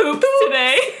your poops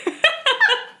today?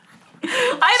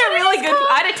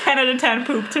 I had a 10 out of 10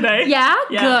 poop today. Yeah?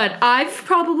 Good. I've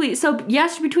probably,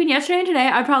 between yesterday and today,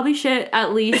 I probably shit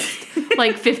at least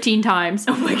like 15 times.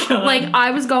 Oh my God. Like,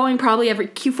 I was going probably every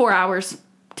 4 hours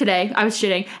today. I was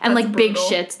shitting. And That's like big brutal.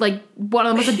 shits. Like, one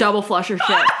of them was a double flusher shit.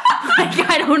 Like,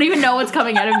 I don't even know what's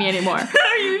coming out of me anymore.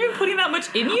 Are you even putting that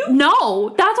much in you? No,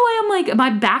 that's why I'm like, am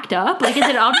I backed up? Like, is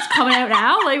it all just coming out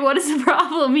now? Like, what is the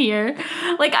problem here?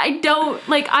 Like,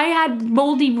 I had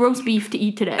moldy roast beef to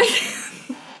eat today.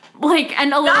 Like,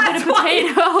 and a little bit of potato.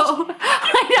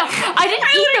 I know. I didn't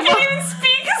eat I them. can't even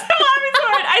speak because I'm laughing so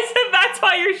hard. I said that's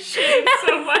why you're shitting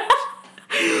so much.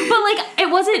 But like, it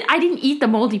wasn't, I didn't eat the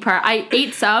moldy part. I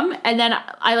ate some, and then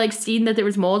I like seen that there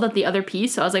was mold at the other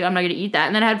piece, so I was like, I'm not gonna eat that.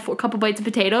 And then I had a couple bites of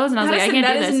potatoes, and I was like, I can't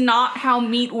do this. That is not how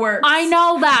meat works. I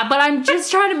know that, but I'm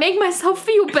just trying to make myself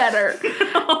feel better.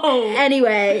 No.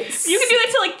 Anyway. You can do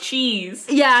that to like cheese.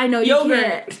 Yeah, I know. You Yogurt.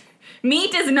 can't.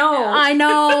 Meat is no. I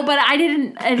know, but I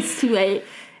didn't, it's too late.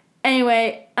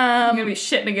 Anyway, I'm gonna be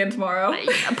shitting again tomorrow.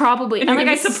 probably. And I'm you're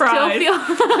like, gonna I be surprised. still feel,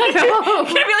 I'm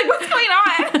gonna be like, what's going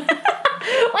on?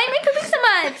 why am I pooping so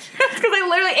much? It's because I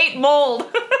literally ate mold.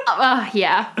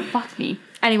 Yeah, fuck me.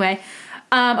 Anyway,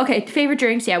 okay, favorite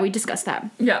drinks, yeah, we discussed that.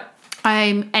 Yeah.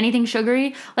 I'm anything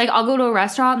sugary. Like, I'll go to a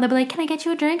restaurant and they'll be like, can I get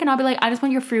you a drink? And I'll be like, I just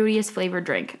want your fruitiest flavored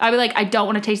drink. I'll be like, I don't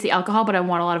want to taste the alcohol, but I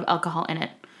want a lot of alcohol in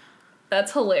it.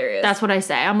 That's hilarious. That's what I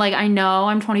say. I'm like, I know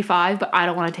I'm 25, but I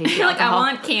don't want to taste the You're like, I alcohol.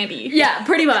 want candy. Yeah,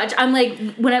 pretty much. I'm like,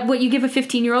 what you give a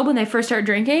 15-year-old when they first start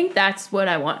drinking, that's what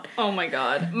I want. Oh my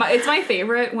God. It's my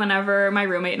favorite whenever my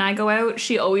roommate and I go out.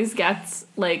 She always gets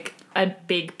like a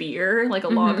big beer, like a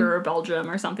lager or Belgium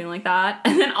or something like that.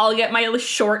 And then I'll get my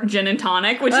short gin and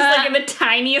tonic, which is like in the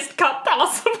tiniest cup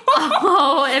possible.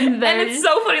 Oh, and then And it's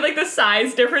so funny, like the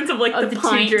size difference of like Of the the two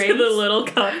pint to drinks. the little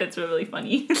cup. It's really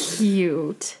funny.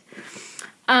 cute.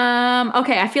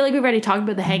 Okay, I feel like we've already talked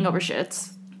about the hangover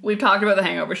shits. We've talked about the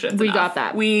hangover shit. We got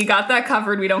that. We got that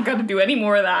covered. We don't got to do any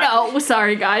more of that. No,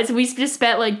 sorry guys. We just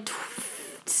spent like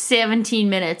 17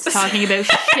 minutes talking about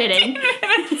shitting.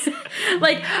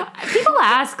 Like, people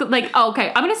ask, like, oh, okay,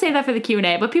 I'm gonna say that for the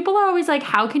Q&A, but people are always like,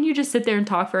 how can you just sit there and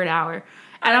talk for an hour?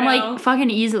 And I'm know. like, fucking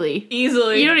easily.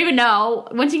 Easily. You don't even know.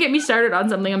 Once you get me started on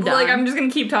something, I'm done. Like, I'm just gonna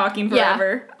keep talking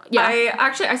forever. Yeah.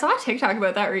 I saw a TikTok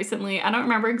about that recently. I don't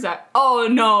remember exact. Oh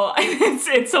no,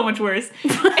 it's so much worse.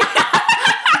 It's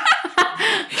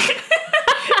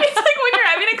like when you're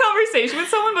having a conversation with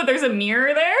someone, but there's a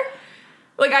mirror there.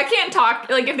 Like, I can't talk.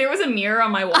 Like, if there was a mirror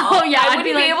on my wall, Oh, yeah, I I'd wouldn't be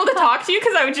be like, able to talk to you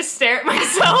because I would just stare at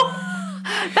myself.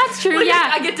 That's true, Like, yeah.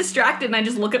 I get distracted and I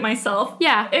just look at myself.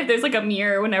 Yeah. If there's like a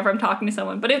mirror whenever I'm talking to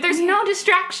someone, but if there's no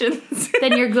distractions,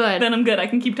 Then you're good. then I'm good. I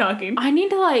can keep talking. I need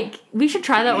to, we should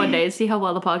try that one day and see how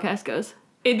well the podcast goes.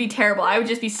 It'd be terrible. I would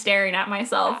just be staring at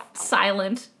myself,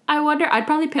 silent. I wonder, I'd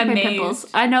probably pick my Amazed. pimples.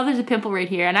 I know there's a pimple right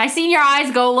here, and I seen your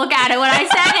eyes go look at it when I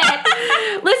said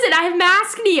it. Listen, I have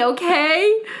maskne,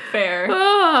 okay? Fair.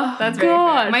 Oh, That's very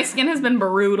God. fair. My skin has been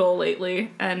brutal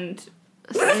lately, and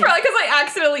this is probably because I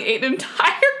accidentally ate an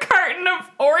entire carton of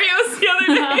Oreos the other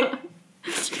day.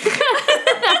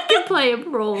 I can play a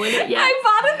role in it, yeah. I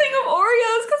bought a thing of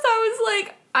Oreos because I was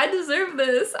like, I deserve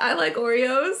this. I like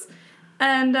Oreos.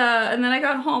 And then I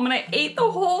got home and I ate the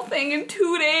whole thing in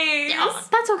 2 days. Oh,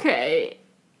 that's okay.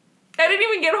 I didn't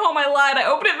even get home. I lied. I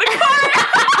opened it in the car.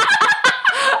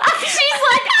 She's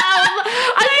like,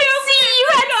 I can see you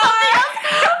had something else.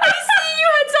 I see you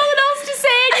had something else to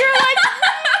say, and you're like,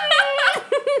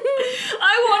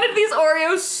 I wanted these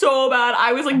Oreos so bad.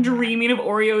 I was like dreaming of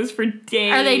Oreos for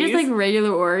days. Are they just like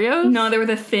regular Oreos? No, they were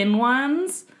the thin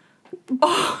ones.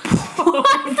 Oh, so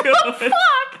good.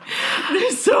 Fuck.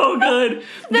 They're so good.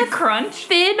 The crunch.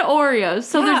 Thin Oreos,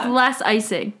 so Yeah. there's less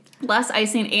icing. Less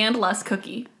icing and less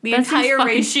cookie. The That seems entire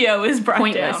fucking ratio is brought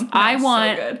Pointless. down. I That's so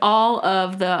want good. all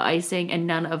of the icing and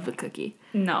none of the cookie.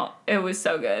 No, it was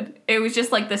so good. It was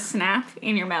just like the snap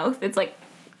in your mouth. It's like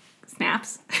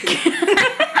snaps.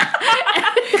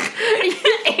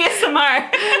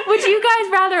 ASMR. Would you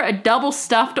guys rather a double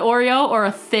stuffed Oreo or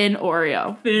a thin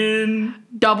Oreo? Thin.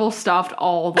 Double stuffed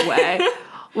all the way.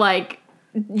 Like,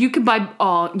 You can buy,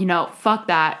 fuck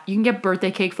that. You can get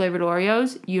birthday cake flavored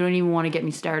Oreos. You don't even want to get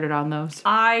me started on those.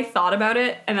 I thought about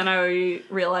it, and then I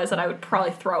realized that I would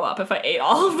probably throw up if I ate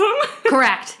all of them.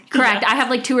 Correct. Yeah. I have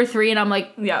like 2 or 3, and I'm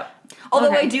like, Yeah. Although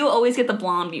Okay. I do always get the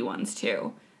Blondie ones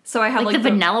too. So I have like the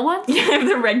vanilla ones? Yeah, I have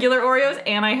the regular Oreos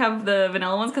and I have the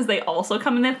vanilla ones because they also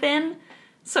come in the thin.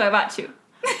 So I bought 2.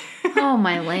 Oh,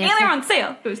 my land. And they were on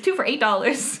sale. It was 2 for $8.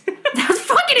 That's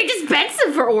fucking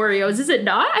expensive for Oreos, is it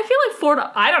not? I feel like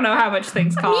 $4. I don't know how much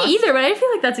things cost. Me either, but I feel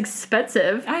like that's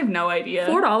expensive. I have no idea.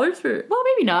 $4 for, well,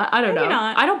 maybe not. I don't know. Maybe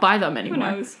not. I don't buy them Who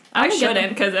anymore. knows? I I don't get them. shouldn't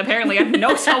because apparently I have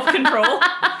no self-control.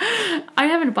 I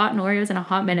haven't bought Oreos in a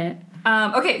hot minute.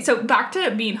 Okay, so back to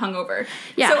being hungover.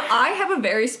 Yeah. So I have a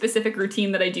very specific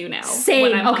routine that I do now Same.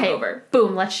 when I'm Okay. hungover.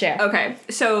 Boom. Let's share. Okay,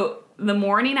 so the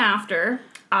morning after,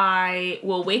 I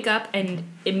will wake up and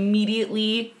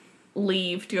immediately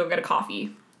leave to go get a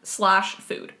coffee /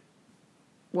 food.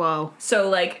 Whoa. So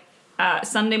like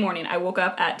Sunday morning, I woke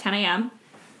up at 10 a.m.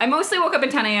 I mostly woke up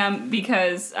at 10 a.m.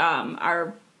 because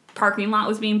our parking lot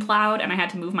was being plowed and I had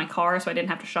to move my car so I didn't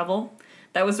have to shovel.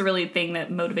 That was the really thing that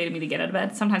motivated me to get out of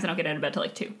bed. Sometimes I don't get out of bed till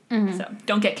like 2. So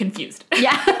don't get confused.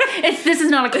 Yeah. This is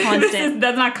not a constant.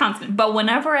 That's not constant. But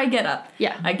whenever I get up,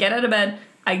 Yeah. I get out of bed,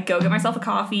 I go get myself a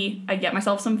coffee, I get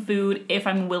myself some food if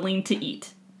I'm willing to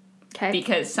eat. Okay.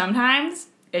 Because sometimes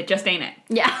it just ain't it.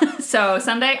 Yeah. So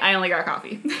Sunday, I only got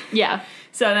coffee. Yeah.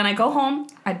 So then I go home,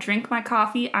 I drink my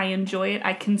coffee, I enjoy it,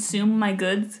 I consume my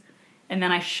goods, and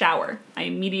then I shower. I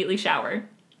immediately shower.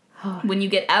 When you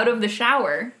get out of the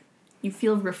shower, you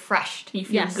feel refreshed. You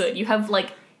feel Yes. good. You have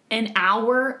like an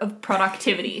hour of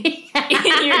productivity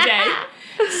in your day.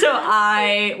 So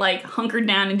I like hunkered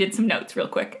down and did some notes real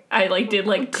quick. I like did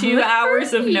like 2 Good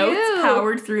hours for of notes, you.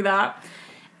 powered through that.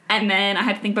 And then I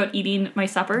had to think about eating my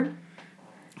supper.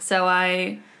 So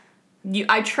I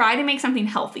try to make something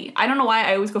healthy. I don't know why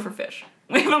I always go for fish.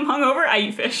 If I'm hungover, I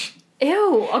eat fish.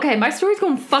 Ew. Okay, my story's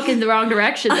going fucking the wrong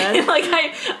direction then. Like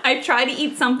I try to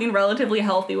eat something relatively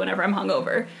healthy whenever I'm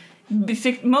hungover.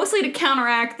 Mostly to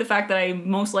counteract the fact that I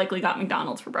most likely got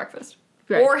McDonald's for breakfast.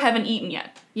 Right. Or haven't eaten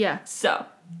yet. Yeah. So,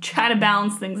 try to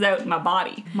balance things out in my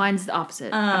body. Mine's the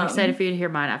opposite. I'm excited for you to hear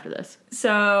mine after this.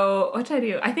 So, what did I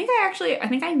do? I think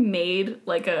I made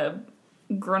like a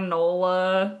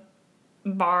granola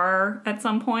bar at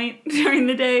some point during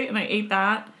the day and I ate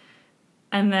that.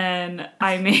 And then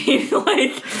I made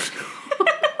like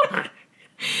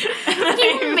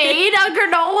You made a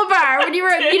granola bar when you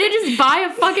didn't just buy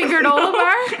a fucking granola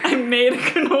bar? I made a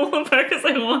granola bar because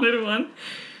I wanted one.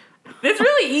 It's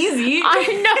really easy. I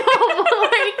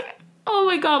know. Like, oh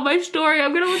my god, my story.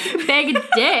 I'm gonna look like a bag of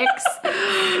dicks.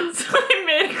 So I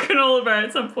made a granola bar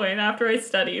at some point after I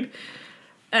studied.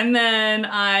 And then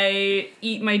I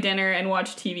eat my dinner and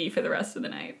watch TV for the rest of the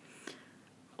night.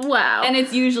 Wow. And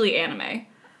it's usually anime.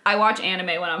 I watch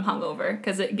anime when I'm hungover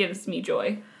because it gives me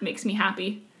joy, makes me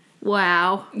happy.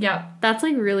 Wow. Yeah. That's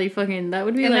like really fucking, that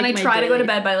would be And like then I my try to go to daily-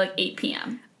 bed by like 8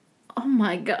 p.m. Oh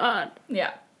my god.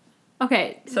 Yeah.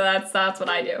 Okay, So that's what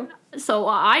I do. so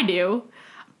what I do,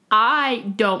 I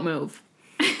don't move.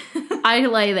 I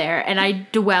lay there and I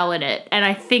dwell in it and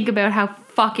I think about how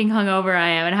fucking hungover I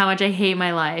am and how much I hate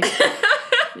my life.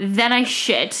 Then I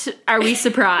shit. Are we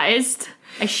surprised?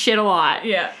 I shit a lot.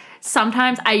 Yeah.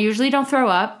 Sometimes I usually don't throw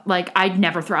up. Like, I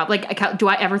never throw up. Like, do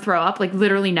I ever throw up? Like,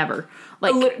 literally never.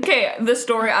 Like, Okay, the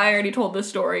story, I already told this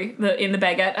story in the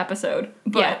baguette episode.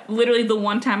 But Yeah. literally the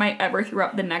one time I ever threw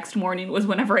up the next morning was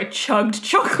whenever I chugged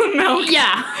chocolate milk.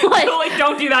 yeah. Like, so, like,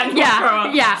 don't do that and you'll throw Yeah,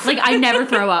 up. yeah. Like, I never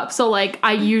throw up. So, like,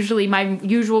 my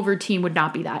usual routine would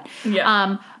not be that.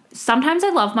 Yeah. Sometimes I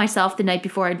love myself the night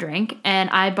before I drink, and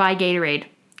I buy Gatorade.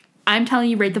 I'm telling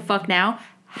you right the fuck now,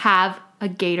 have a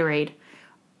Gatorade.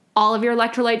 All of your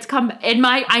electrolytes come in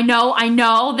I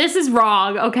know, this is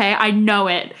wrong, okay? I know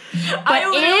it. But I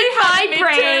literally in my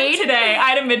brain, today. I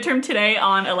had a midterm today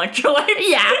on electrolytes.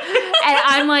 yeah. And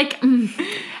I'm like,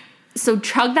 so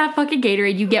chug that fucking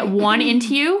Gatorade. You get one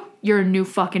into you, you're a new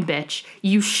fucking bitch.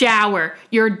 You shower,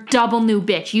 you're a double new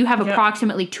bitch. You have Yep.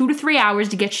 approximately 2 to 3 hours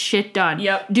to get shit done.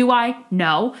 Yep. Do I?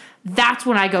 No. That's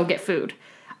when I go get food.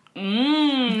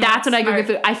 That's when I go smart. get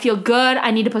food. I feel good.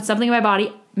 I need to put something in my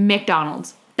body.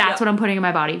 McDonald's. That's Yep. what I'm putting in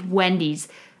my body. Wendy's.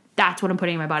 That's what I'm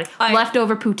putting in my body. I-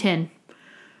 Leftover poutine.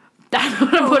 That's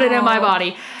what I'm putting in my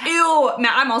body. Ew.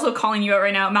 I'm also calling you out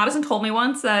right now. Madison told me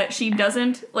once that she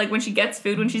doesn't, like, when she gets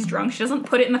food when she's drunk, she doesn't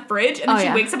put it in the fridge and then she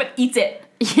yeah. wakes up and eats it.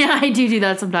 Yeah, I do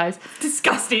that sometimes.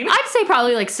 Disgusting. I'd say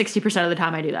probably like 60% of the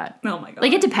time I do that. Oh my god.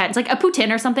 Like, it depends. Like, a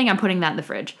poutine or something, I'm putting that in the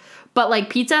fridge. But, like,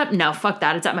 pizza, no, fuck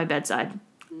that. It's at my bedside.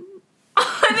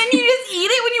 And then you just eat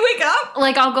it when you wake up?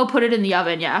 Like, I'll go put it in the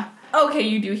oven, yeah. Okay,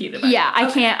 you do heat it back. Yeah,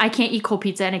 Okay. I can't eat cold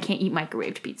pizza and I can't eat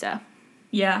microwaved pizza.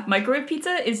 Yeah, microwave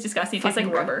pizza is disgusting. It tastes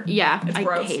like rubber. Yeah, It's I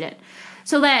gross. hate it.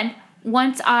 So then,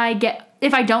 once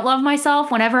if I don't love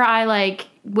myself, whenever I like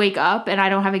wake up and I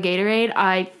don't have a Gatorade,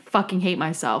 I fucking hate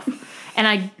myself. And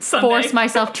I Sunday. force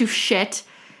myself to shit.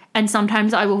 And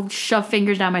sometimes I will shove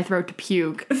fingers down my throat to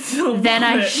puke. Then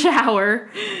I shower.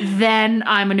 Then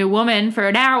I'm a new woman for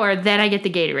an hour. Then I get the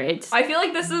Gatorades. I feel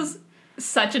like this is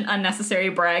such an unnecessary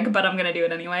brag, but I'm gonna do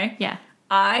it anyway. Yeah.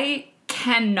 I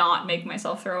cannot make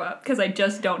myself throw up because I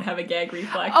just don't have a gag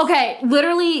reflex. Okay,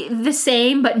 literally the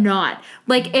same, but not.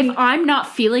 Like, if I'm not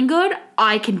feeling good,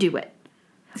 I can do it.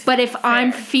 But if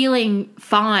I'm feeling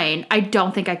fine, I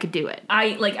don't think I could do it.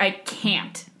 I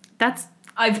can't. That's,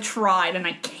 I've tried and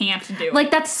I can't do it.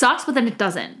 like, that sucks, but then it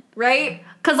doesn't. Right?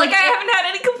 'Cause, like like, I haven't had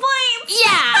any complaints.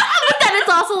 Yeah, but then it's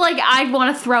also like I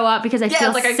want to throw up because I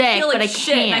feel like sick, I feel like but I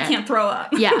shit can't. and I can't throw up.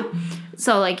 Yeah.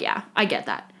 So like, yeah, I get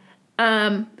that.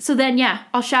 So then, yeah,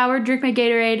 I'll shower, drink my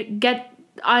Gatorade,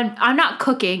 I'm not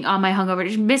cooking on my hungover.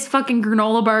 Just miss fucking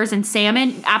granola bars and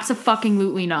salmon?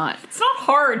 Abso-fucking-lutely not. It's not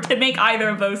hard to make either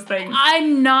of those things.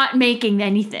 I'm not making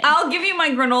anything. I'll give you my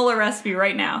granola recipe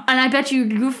right now. And I bet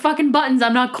you fucking buttons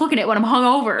I'm not cooking it when I'm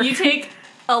hungover. You take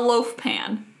a loaf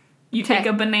pan. You take Okay.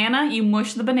 a banana, you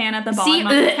mush the banana at the bottom See, of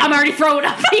the I'm already throwing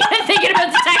up even thinking about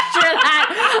the texture of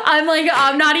that.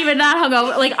 I'm not even that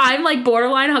hungover. Like, I'm like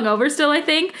borderline hungover still, I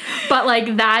think. But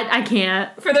like that, I can't.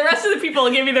 For the rest of the people,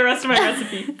 I'll give you the rest of my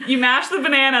recipe. You mash the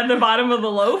banana at the bottom of the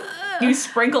loaf, you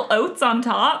sprinkle oats on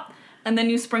top, and then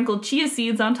you sprinkle chia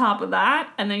seeds on top of that,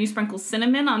 and then you sprinkle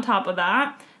cinnamon on top of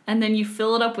that, and then you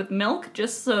fill it up with milk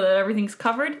just so that everything's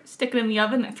covered. Stick it in the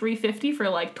oven at 350 for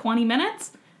like 20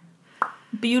 minutes.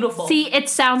 Beautiful. See, it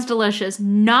sounds delicious.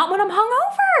 Not when I'm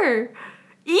hungover.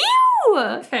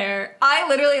 Ew. Fair. I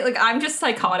literally, like, I'm just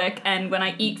psychotic, and when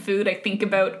I eat food, I think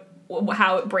about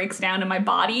how it breaks down in my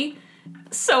body.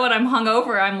 So when I'm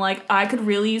hungover, I'm like, I could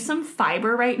really use some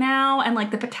fiber right now, and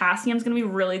like the potassium's gonna be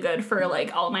really good for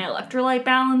like all my electrolyte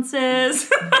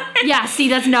balances. Yeah, see,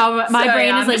 that's no. My So, brain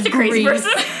yeah, is I'm like just a crazy grease.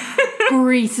 person.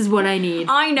 Grease is what I need.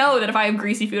 I know that if I have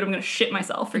greasy food, I'm gonna shit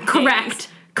myself for Correct.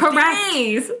 Correct.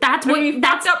 days. That's I'm what gonna be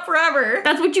that's fucked up forever.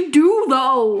 that's what you do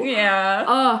though.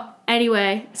 Yeah.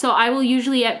 Anyway, so I will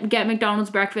usually get McDonald's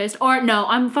breakfast. Or no,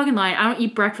 I'm fucking lying. I don't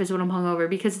eat breakfast when I'm hungover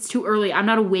because it's too early. I'm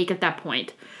not awake at that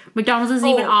point. McDonald's isn't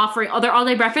even offering their all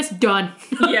day breakfast. Done.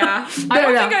 Yeah. I don't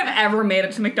don't know. think I've ever made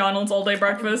it to McDonald's all day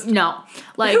breakfast. No.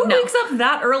 Like Who no. wakes up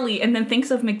that early and then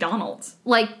thinks of McDonald's?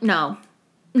 Like no.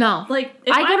 No. Like,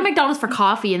 if I go to I'm- McDonald's for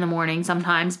coffee in the morning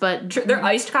sometimes, but Their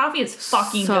iced coffee is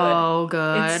fucking so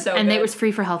good. It's so and good. it was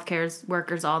free for healthcare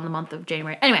workers all in the month of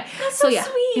January. Anyway, That's so so yeah,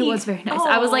 sweet. it was very nice. Oh,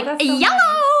 I was like, that's so "Yo, nice.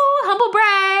 humble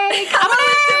brag, I'm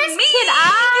a nurse. me. Can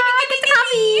I get the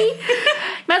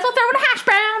coffee? Might as well throw in a hash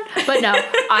brown." But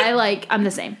no, I'm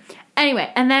the same.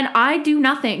 Anyway, and then I do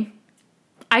nothing.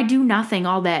 I do nothing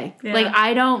all day. Yeah. Like,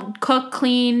 I don't cook,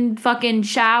 clean, fucking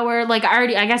shower. Like,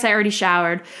 I guess I already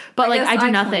showered. But, like, I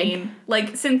do nothing. Clean.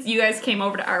 Like, since you guys came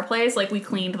over to our place, like, we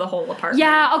cleaned the whole apartment.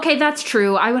 Yeah, okay, that's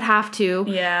true. I would have to.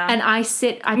 Yeah. And I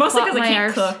Mostly plot because I my can't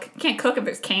arse. cook. Can't cook if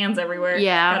there's cans everywhere.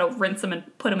 Yeah. Gotta rinse them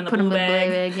and put them in the Put blue them in the bag.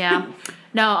 blue bag, yeah.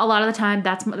 No, a lot of the time,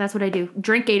 that's what I do.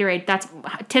 Drink Gatorade. That's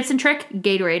tips and trick,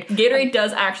 Gatorade. Gatorade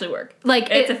does actually work. Like,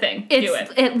 it's a thing. Do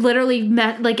it. It literally,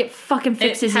 it fucking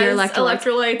fixes your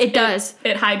electrolytes. It does.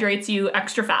 It hydrates you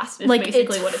extra fast. Is Like,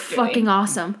 basically it's what it's doing. fucking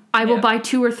awesome. I will Yeah. buy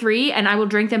 2 or 3, and I will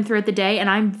drink them throughout the day, and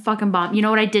I'm fucking bomb. You know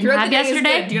what I didn't Throughout have the day is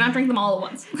yesterday? good. Do not drink them all at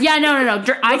once. Yeah, no. I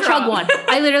What's chug wrong? one.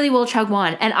 I literally will chug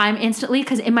one, and I'm instantly,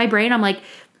 because in my brain, I'm like,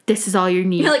 this is all you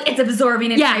need. You're like, it's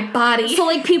absorbing into my body. So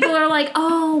like people are like,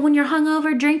 oh, when you're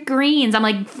hungover, drink greens. I'm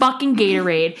like, fucking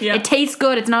Gatorade. Yeah. It tastes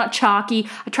good. It's not chalky.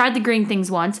 I tried the green things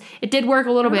once. It did work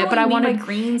a little bit, but I wanted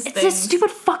greens. It's this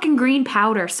stupid fucking green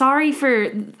powder. Sorry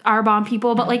for Arbonne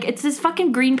people, but like it's this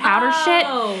fucking green powder shit.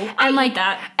 I And like eat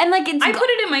that. and like it's I put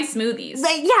it in my smoothies.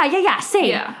 like, yeah, same.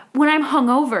 Yeah. When I'm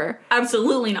hungover,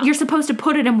 Absolutely not. you're supposed to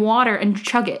put it in water and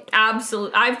chug it.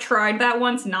 Absolutely. I've tried that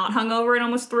once, not hungover, and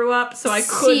almost threw up. So I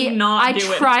could not I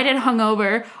do it. tried it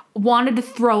hungover, wanted to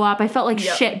throw up. I felt like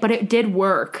Yep. shit, but it did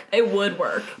work. It would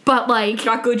work. But like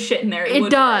Got good shit in there. it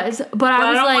would does, work. but I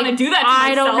was don't like, wanna do that to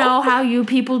I don't know myself. how you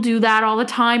people do that all the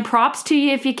time. Props to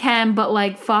you if you can, but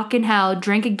like fucking hell,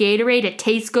 drink a Gatorade. It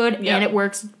tastes good Yep. and it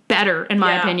works better, in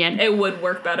my Yeah, opinion. it would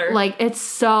work better. Like it's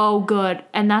so good,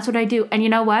 and that's what I do. And you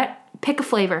know what? Pick a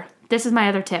flavor. This is my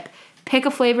other tip. Pick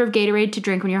a flavor of Gatorade to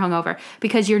drink when you're hungover,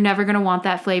 because you're never gonna want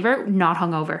that flavor not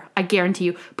hungover. I guarantee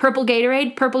you. Purple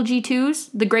Gatorade, purple G2s,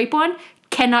 the grape one.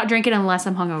 Cannot drink it unless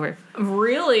I'm hungover.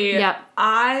 Really? Yeah.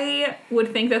 I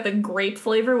would think that the grape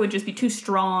flavor would just be too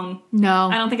strong. No.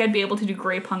 I don't think I'd be able to do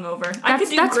grape hungover. I could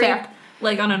do that's grape fair.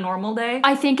 like on a normal day.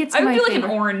 I think it's I would my do like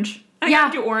favorite. an orange. I Yeah.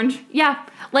 could do orange. Yeah,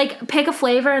 like pick a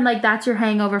flavor and like that's your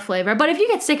hangover flavor. But if you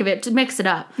get sick of it, mix it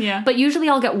up. Yeah. But usually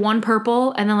I'll get one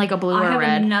purple and then like a blue I or a have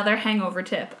red. another hangover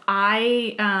tip.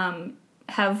 I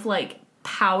have like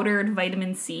powdered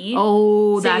vitamin C.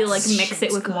 Oh, so that's you like mix it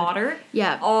shit's with good. water.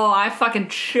 Yeah. Oh, I fucking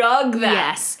chug that.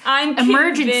 Yes. I'm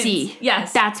Emergency. convinced-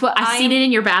 Yes. That's what I've seen it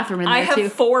in your bathroom in there I have too.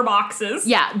 4 boxes.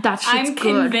 Yeah, that shit's I'm good.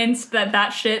 convinced that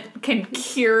shit can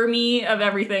cure me of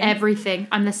everything. Everything.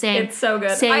 I'm the same. It's so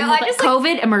good. Same I with just,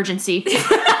 COVID emergency.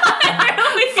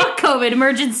 Fuck COVID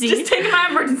emergency. just take my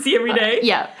emergency every day.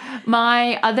 Yeah.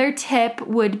 My other tip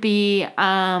would be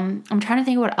I'm trying to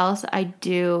think of what else I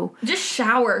do. Just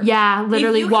shower. Yeah,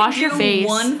 literally If you wash can your do face.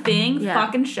 One thing, Yeah.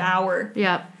 fucking shower.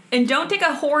 Yeah. And don't take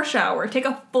a whore shower. Take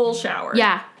a full shower.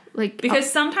 Yeah. Like Because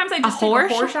sometimes I just take whore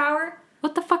a whore shower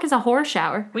what the fuck is a whore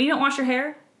shower? when you don't wash your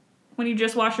hair. When you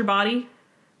just wash your body.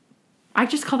 I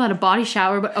just call that a body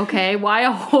shower, but okay, why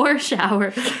a whore shower?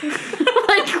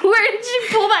 Like, where did you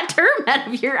pull that term out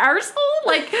of your arsehole?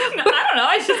 Like, No, I don't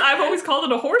know. I've always called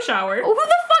it a whore shower. who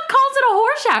the fuck calls it a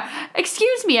whore shower?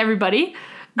 Excuse me, everybody.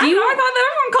 I thought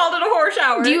that everyone called it a whore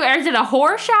shower. Is it a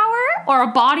whore shower or a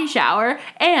body shower?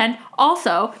 And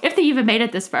also, if they even made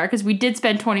it this far, because we did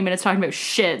spend 20 minutes talking about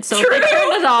shit, so if they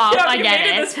turned us off, Yeah, I you get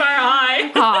made it. this far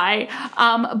high.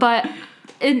 Hi. But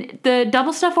in the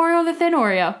double stuffed Oreo, the thin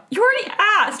Oreo. You already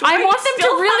asked. I Why want you them to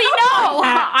still really have know.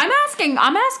 that?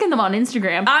 I'm asking them on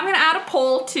Instagram. I'm gonna add a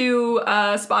poll to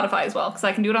Spotify as well because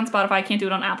I can do it on Spotify. I can't do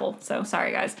it on Apple. So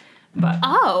sorry, guys. But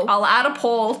Oh. I'll add a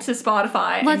poll to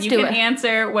Spotify, Let's and you do can it.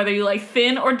 answer whether you like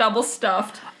thin or double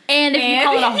stuffed. And if you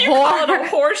call it a you call it a whore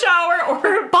whore shower or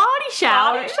body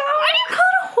shower. Body shower? Why do you call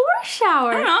it a whore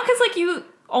shower? I don't know, because like you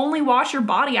only wash your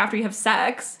body after you have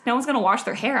sex. No one's gonna wash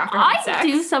their hair after having I sex.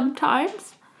 do sometimes.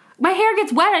 My hair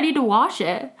gets wet. I need to wash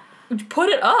it. Put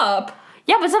it up.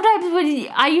 Yeah, but sometimes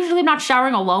I usually am not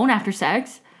showering alone after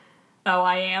sex. Oh,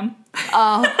 I am.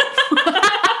 Oh.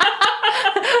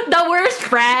 The worst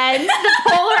friends. The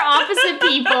polar opposite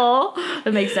people.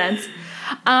 That makes sense.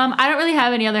 I don't really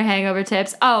have any other hangover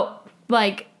tips. Oh,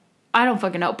 like, I don't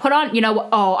fucking know. Put on,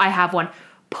 I have one.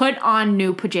 Put on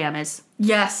new pajamas.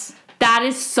 Yes. That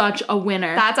is such a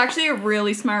winner. That's actually a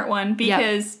really smart one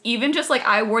because even just like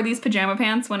I wore these pajama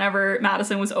pants whenever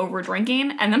Madison was over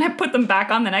drinking, and then I put them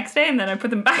back on the next day, and then I put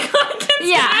them back on again.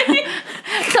 Yeah.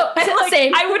 So, Like,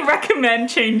 same. I would recommend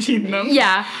changing them.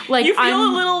 Yeah. Like, You feel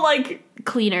I'm a little like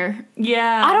cleaner.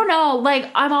 yeah. I don't know. Like,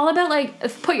 I'm all about, like,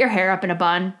 put your hair up in a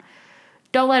bun.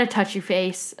 Don't let it touch your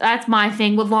face. That's my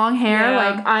thing with long hair.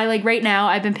 Yeah. Like, right now,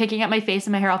 I've been picking up my face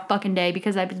and my hair all fucking day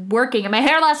because I've been working and my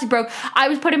hair elastic broke. I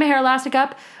was putting my hair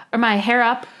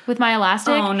up with my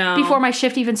elastic Oh, no. before my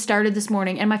shift even started this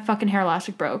morning and my fucking hair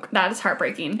elastic broke. That is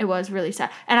heartbreaking. It was really sad.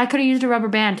 And I could have used a rubber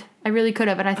band. I really could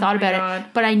have, and I thought my about God.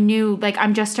 it. But I knew, like,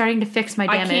 I'm just starting to fix my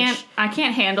damage. I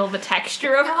can't handle the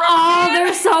texture of a rubber Oh, band.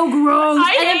 they're so gross.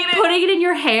 I and hate then it. putting it in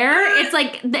your hair, it's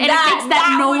like, and it makes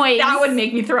that noise. That would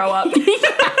make me throw up.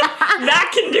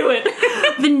 That can do it.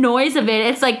 The noise of it,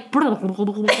 it's like, I don't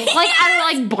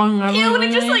like, Ew, and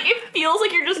it just like, it feels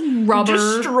like you're just Rubber.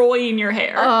 destroying your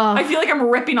hair. Ugh. I feel like I'm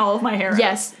ripping all of my hair out.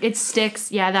 Yes, it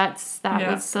sticks. Yeah, that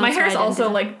Yeah. was so my hair's excited. also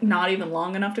like not even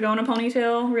long enough to go in a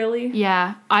ponytail, really.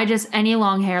 Yeah, any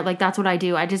long hair, like that's what I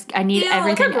do. I need Ew,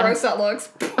 everything. look how gross that looks.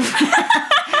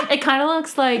 It kind of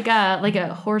looks like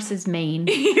a horse's mane,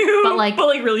 but like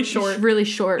really short. really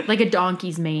short, like a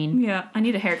donkey's mane. Yeah, I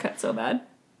need a haircut so bad.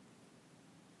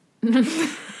 I'm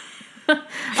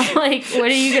like, what are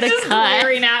you gonna Just cut?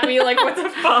 glaring at me like, what the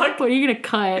fuck? What are you gonna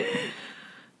cut?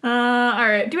 All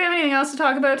right. Do we have anything else to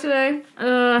talk about today?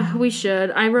 We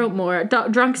should. I wrote more.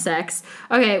 Drunk sex.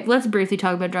 Okay, let's briefly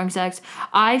talk about drunk sex.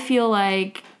 I feel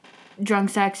like drunk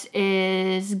sex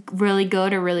is really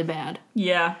good or really bad.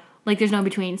 Yeah. Like, there's no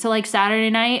between. So, like,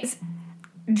 Saturday night.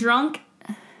 Drunk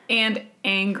and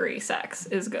angry sex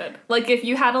is good. Like, if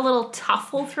you had a little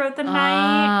tuffle throughout the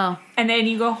night, and then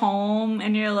you go home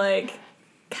and you're, like,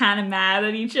 kind of mad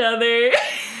at each other.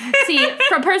 See,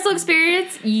 from personal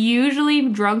experience, usually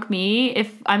drunk me,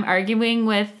 if I'm arguing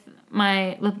with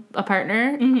a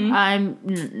partner,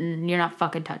 you're not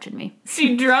fucking touching me.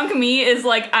 See, drunk me is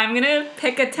like, I'm gonna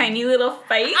pick a tiny little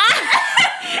fight,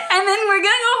 and then we're gonna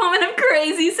go home and have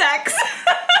crazy sex.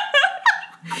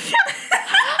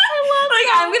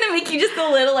 I'm gonna make you just a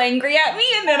little angry at me,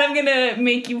 and then I'm gonna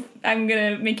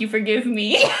make you forgive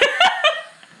me.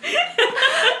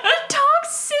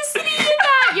 Toxicity in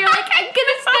that. You're like, I'm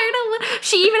gonna start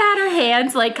she even had her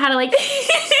hands like kind of like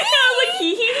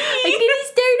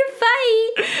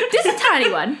Just a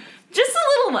tiny one. Just a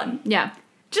little one. Yeah.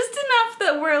 Just enough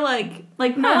that we're like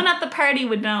no one at the party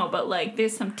would know, but like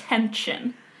there's some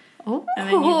tension. Oh. And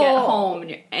then you get home and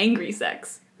you're angry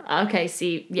sex. Okay,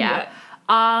 see, yeah.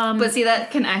 But see,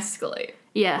 that can escalate.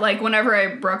 Yeah. Like whenever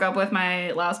I broke up with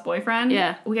my last boyfriend,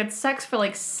 Yeah. we had sex for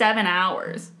like 7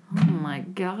 hours. Oh my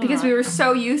god. Because we were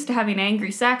so used to having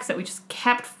angry sex that we just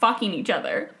kept fucking each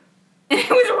other. And it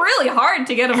was really hard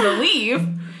to get him to leave.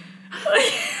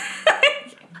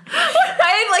 I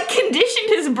had like conditioned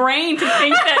his brain to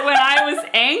think that when I was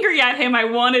angry at him, I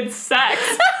wanted sex.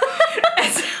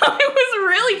 And so it was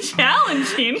really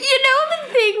challenging. You know the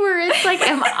thing where it's like,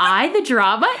 am I the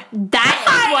drama? That is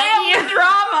what I am the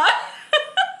drama.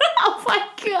 Oh my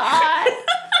god.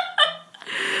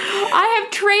 I have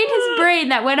trained his brain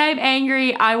that when I'm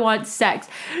angry, I want sex.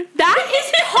 That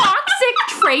is toxic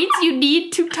traits you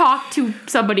need to talk to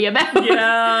somebody about. Yeah,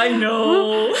 I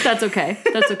know. That's okay.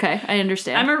 That's okay. I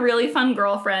understand. I'm a really fun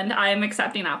girlfriend. I am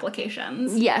accepting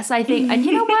applications. Yes, I think, and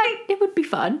you know what? It would be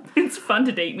fun. It's fun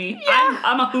to date me. Yeah.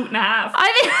 I'm a hoot and a half.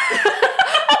 I think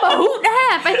I'm a hoot and a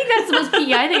half. I think that's the most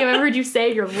PEI thing I've ever heard you say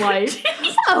in your life.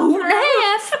 A hoot and a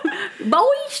half.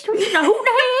 Boys, a hoot and a half.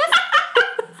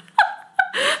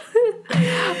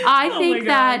 I think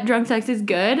that drunk sex is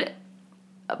good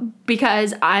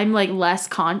because I'm like less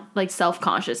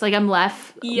self-conscious. Like I'm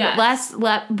Yes. less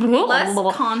self-conscious.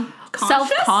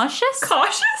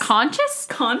 Cautious? Conscious?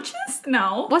 Conscious?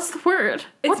 No. What's the word?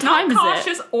 It's what time not is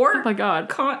cautious it? or Oh my god.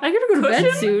 I gotta go to cushion?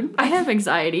 bed soon. I have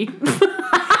anxiety. It's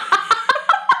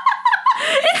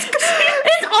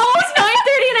almost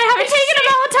 9:30 and I haven't taken a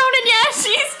melatonin yet.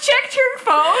 She's checked her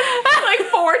phone like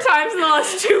 4 times in the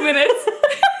last 2 minutes.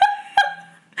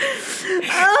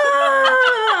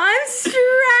 I'm stressed.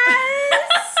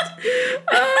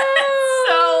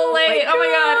 So late. Oh my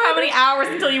god, how many hours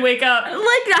until you wake up? Like,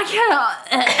 I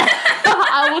can't.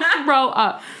 I will throw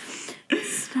up.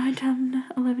 It's 9, 10,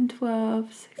 11,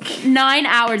 12, 16. 9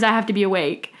 hours I have to be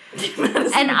awake.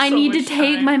 And I need to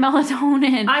take my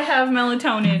melatonin. I have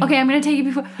melatonin. Okay, I'm gonna take it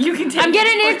before. You can take I'm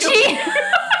getting itchy.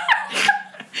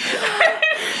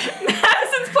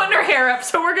 Madison's putting her hair up,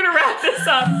 so we're gonna wrap this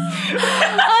up.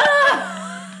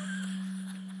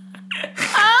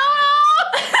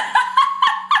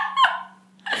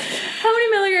 How many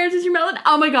milligrams is your melatonin?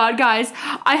 Oh my god, guys,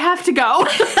 I have to go.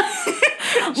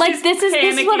 Like this is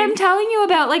what I'm telling you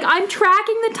about. Like I'm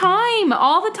tracking the time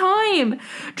all the time.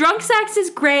 Drunk sex is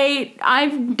great. I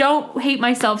don't hate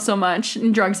myself so much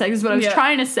in drunk sex is what I was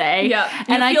trying to say. Yeah,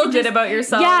 and I feel good about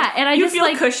yourself. Yeah, and I you just feel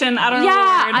like cushion. I don't know.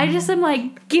 Yeah, the word. I just am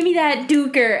like, give me that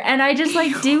duker, and I just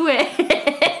like do it.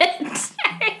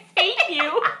 I hate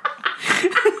you.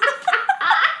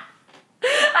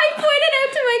 I pointed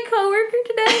out to my coworker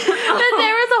today that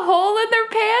there was a hole in their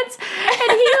pants,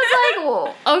 and he was like,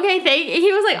 well, "Okay,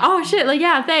 He was like, "Oh shit, like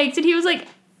yeah, thanks." And he was like,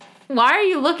 "Why are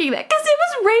you looking at that?" Because it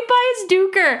was right by his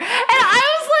duker, and I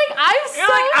was like, "I'm so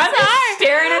I'm sorry." just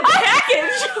staring at the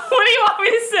package. What do you want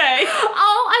me to say?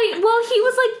 Well, he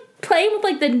was like playing with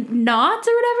like the knots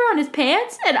or whatever on his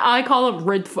pants, and I call him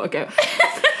rid the fuck out.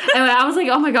 And I was like,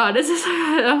 oh my god,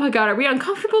 are we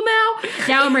uncomfortable now?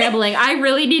 Now I'm rambling. I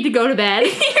really need to go to bed.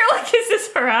 You're like, is this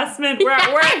harassment? We're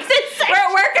at work. We're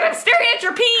at work and I'm staring at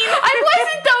your peen. I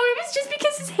wasn't though. It was just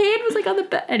because his hand was like on the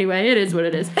bed. Anyway, it is what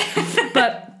it is.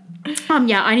 But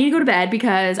yeah, I need to go to bed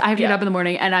because I have to get up in the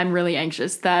morning and I'm really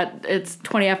anxious that it's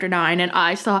 20 after 9 and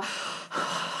I saw.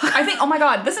 I think, oh my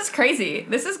god, this is crazy.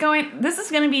 This is going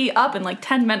to be up in like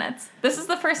 10 minutes. This is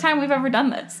the first time we've ever done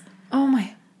this. Oh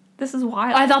my. This is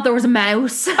wild. I thought there was a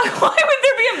mouse. Why would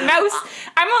there be a mouse?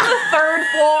 I'm on the 3rd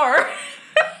floor.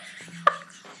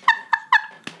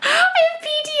 I have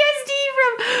PTSD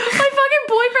from my fucking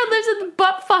boyfriend lives in the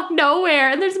buttfuck nowhere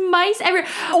and there's mice everywhere.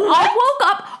 I woke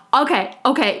up. Okay,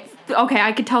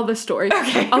 I could tell this story.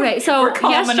 Okay, so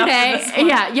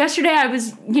yesterday I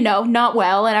was, not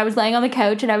well and I was laying on the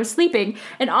couch and I was sleeping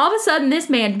and all of a sudden this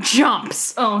man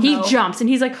jumps. Oh, no. He jumps and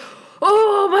he's like,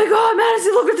 oh my god,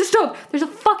 Madison, look at the stove. There's a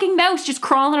fucking mouse just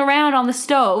crawling around on the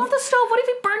stove. On the stove? What if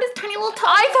he burned his tiny little toes?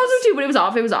 I thought so too, but it was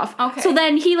off. Okay. So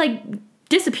then he like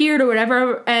disappeared or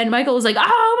whatever and Michael was like, oh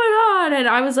my god, and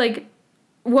I was like,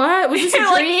 what? Was this a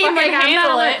dream? Like,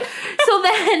 handle it. So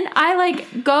then I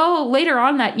like go later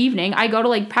on that evening, I go to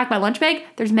like pack my lunch bag,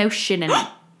 there's mouse shit in it.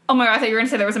 Oh my god, I thought you were gonna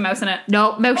say there was a mouse in it.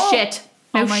 No, mouse shit.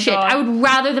 Mouse my shit. God. I would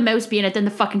rather the mouse be in it than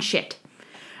the fucking shit.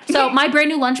 So my brand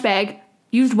new lunch bag,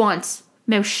 used once,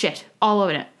 mouse shit all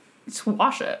over it. Just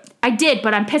wash it. I did,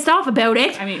 but I'm pissed off about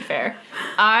it. I mean, fair.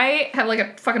 I have like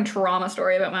a fucking trauma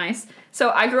story about mice. So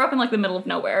I grew up in like the middle of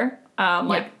nowhere.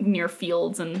 near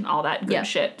fields and all that good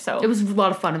shit. So It was a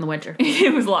lot of fun in the winter.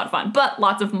 it was a lot of fun, but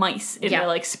lots of mice in the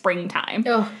like springtime.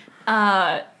 Oh.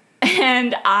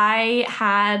 And I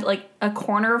had like a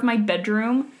corner of my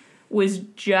bedroom was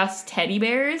just teddy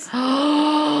bears.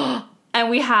 And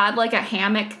we had like a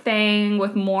hammock thing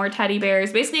with more teddy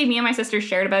bears. Basically, me and my sister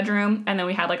shared a bedroom, and then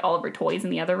we had like all of our toys in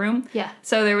the other room. Yeah.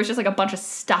 So there was just like a bunch of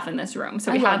stuff in this room.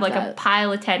 So we had like a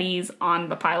pile of teddies on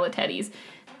the pile of teddies.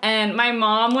 And my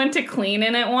mom went to clean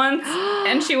in it once,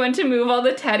 and she went to move all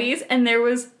the teddies, and there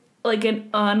was like an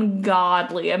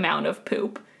ungodly amount of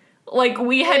poop. Like,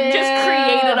 we had just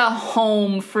created a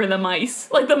home for the mice.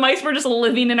 Like, the mice were just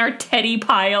living in our teddy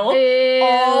pile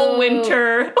all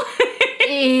winter.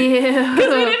 Ew.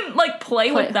 Because we didn't, like,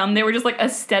 play with them. They were just, like,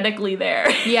 aesthetically there.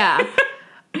 Yeah.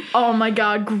 Oh my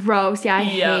god, gross. Yeah, I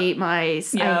hate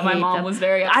mice. Yeah, my mom was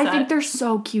very upset. I think they're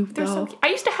so cute, though. They're so cute. I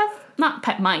used to have, not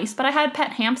pet mice, but I had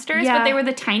pet hamsters, Yeah. but they were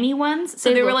the tiny ones.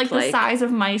 So they were, like, the size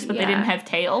of mice, but they didn't have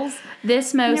tails.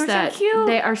 This mouse They were so that... cute.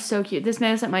 They are so cute. This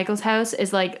mouse at Michael's house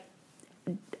is, like...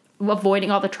 avoiding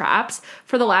all the traps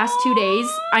for the last 2 days.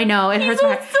 I know, it hurts my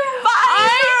heart.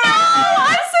 I know!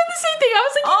 I said the same thing. I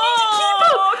was like, you need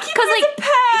to keep him. Because, like,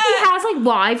 he has, like,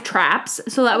 live traps,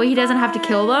 so that way he doesn't have to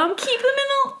kill them. Keep them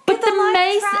in But the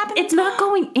mace, it's not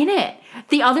going in it.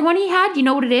 The other one he had, you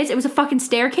know what it is? It was a fucking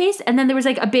staircase, and then there was,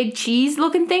 like, a big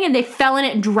cheese-looking thing, and they fell in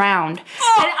it and drowned. And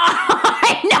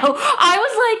I know. I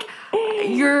was like...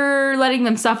 You're letting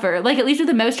them suffer. Like, at least with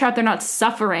the mouse trap, they're not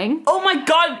suffering. Oh my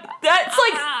god, that's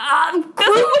like that's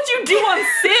like what you do on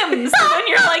Sims when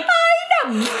you're like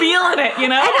feeling it, you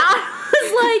know? And I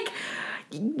was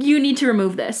like, you need to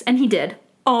remove this. And he did.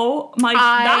 Oh my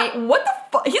god. What the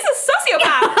fuck? He's a sociopath.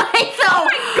 I know. Oh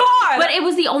my god. But it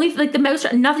was the only, like, the mouse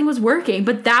trap, nothing was working,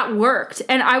 but that worked.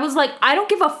 And I was like, I don't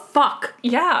give a fuck.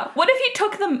 Yeah. What if you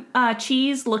took the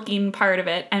cheese looking part of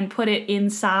it and put it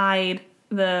inside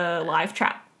the live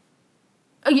trap?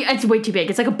 Oh, yeah, it's way too big.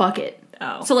 It's like a bucket.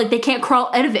 Oh. So, like, they can't crawl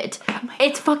out of it.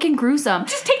 It's fucking gruesome.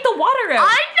 Just take the water out.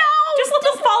 I know! Just let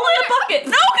them fall in the bucket.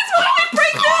 No, because what if they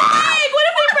break their leg? What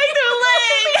if they break their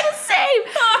leg? The same.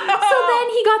 So then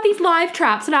he got these live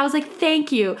traps, and I was like,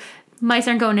 thank you. Mice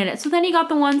aren't going in it. So then he got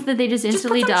the ones that they just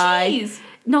instantly put some die. cheese.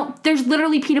 No, there's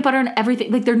literally peanut butter and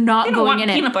everything. Like, they're not They don't going want in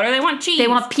it. peanut butter. They want cheese. They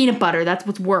want peanut butter. That's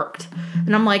what's worked.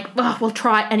 And I'm like, ugh, we'll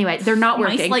try. Anyway, they're not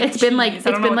mice working. like It's been like, cheese.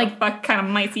 I don't know what the fuck kind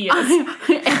of mice he is.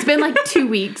 it's been like 2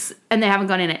 weeks and they haven't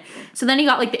gone in it. So then he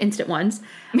got like the instant ones.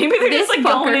 Maybe they're This just like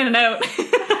fucker- going in and out.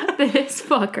 This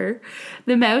fucker,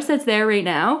 the mouse that's there right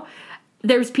now,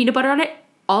 there's peanut butter on it.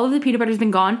 All of the peanut butter's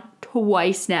been gone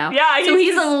twice now. Yeah, so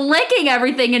he's he's- licking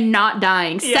everything and not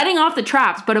dying, setting off the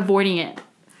traps but avoiding it.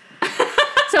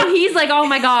 So he's like, oh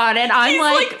my god, and I'm He's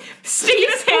like sticking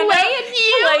his hand out, playing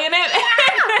you. playing it,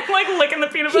 and like licking the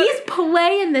peanut butter. He's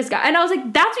playing this guy, and I was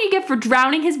like, that's what you get for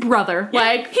drowning his brother.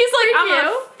 Like, he's like, I'm you.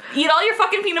 gonna eat all your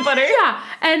fucking peanut butter. Yeah,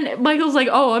 and Michael's like,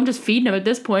 oh, I'm just feeding him at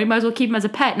this point. Might as well keep him as a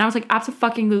pet. And I was like,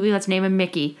 absolutely, let's name him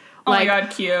Mickey. Oh Like, my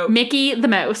god, cute. Mickey the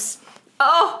mouse.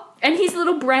 Oh. And he's a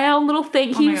little brown little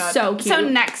thing. Oh my He's God. so cute. So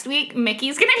next week,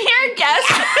 Mickey's gonna be our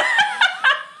guest.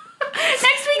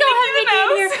 Next week I'll have Mickey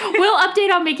in here. We'll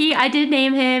update on Mickey. I did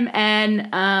name him, and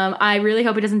I really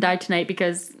hope he doesn't die tonight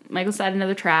because Michael set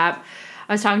another trap.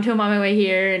 I was talking to him on my way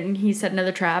here, and he set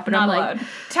another trap, and Not I'm allowed. like,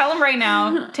 Tell him right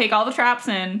now, take all the traps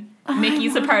in.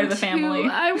 Mickey's a part of the family.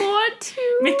 I want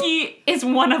to. Mickey is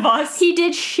one of us. He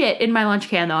did shit in my lunch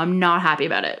can, though. I'm not happy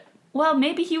about it. Well,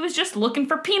 maybe he was just looking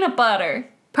for peanut butter.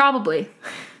 Probably.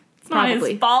 It's not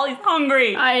Probably. his fault. He's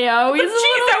hungry. I know. He's a cheese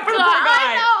little out for the guy. poor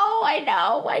guy. I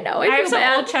know. I I have feel some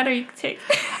bad. old cheddar you can take.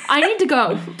 I need to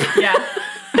go. Yeah.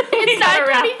 It's gotta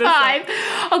wrap this up.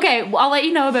 9:25. Okay, well, I'll let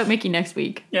you know about Mickey next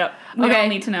week. Yep. We Okay. all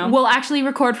need to know. We'll actually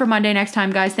record for Monday next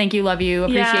time, guys. Thank you, love you,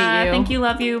 appreciate you. Thank you,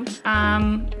 love you.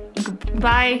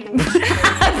 Bye.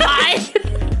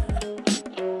 Bye.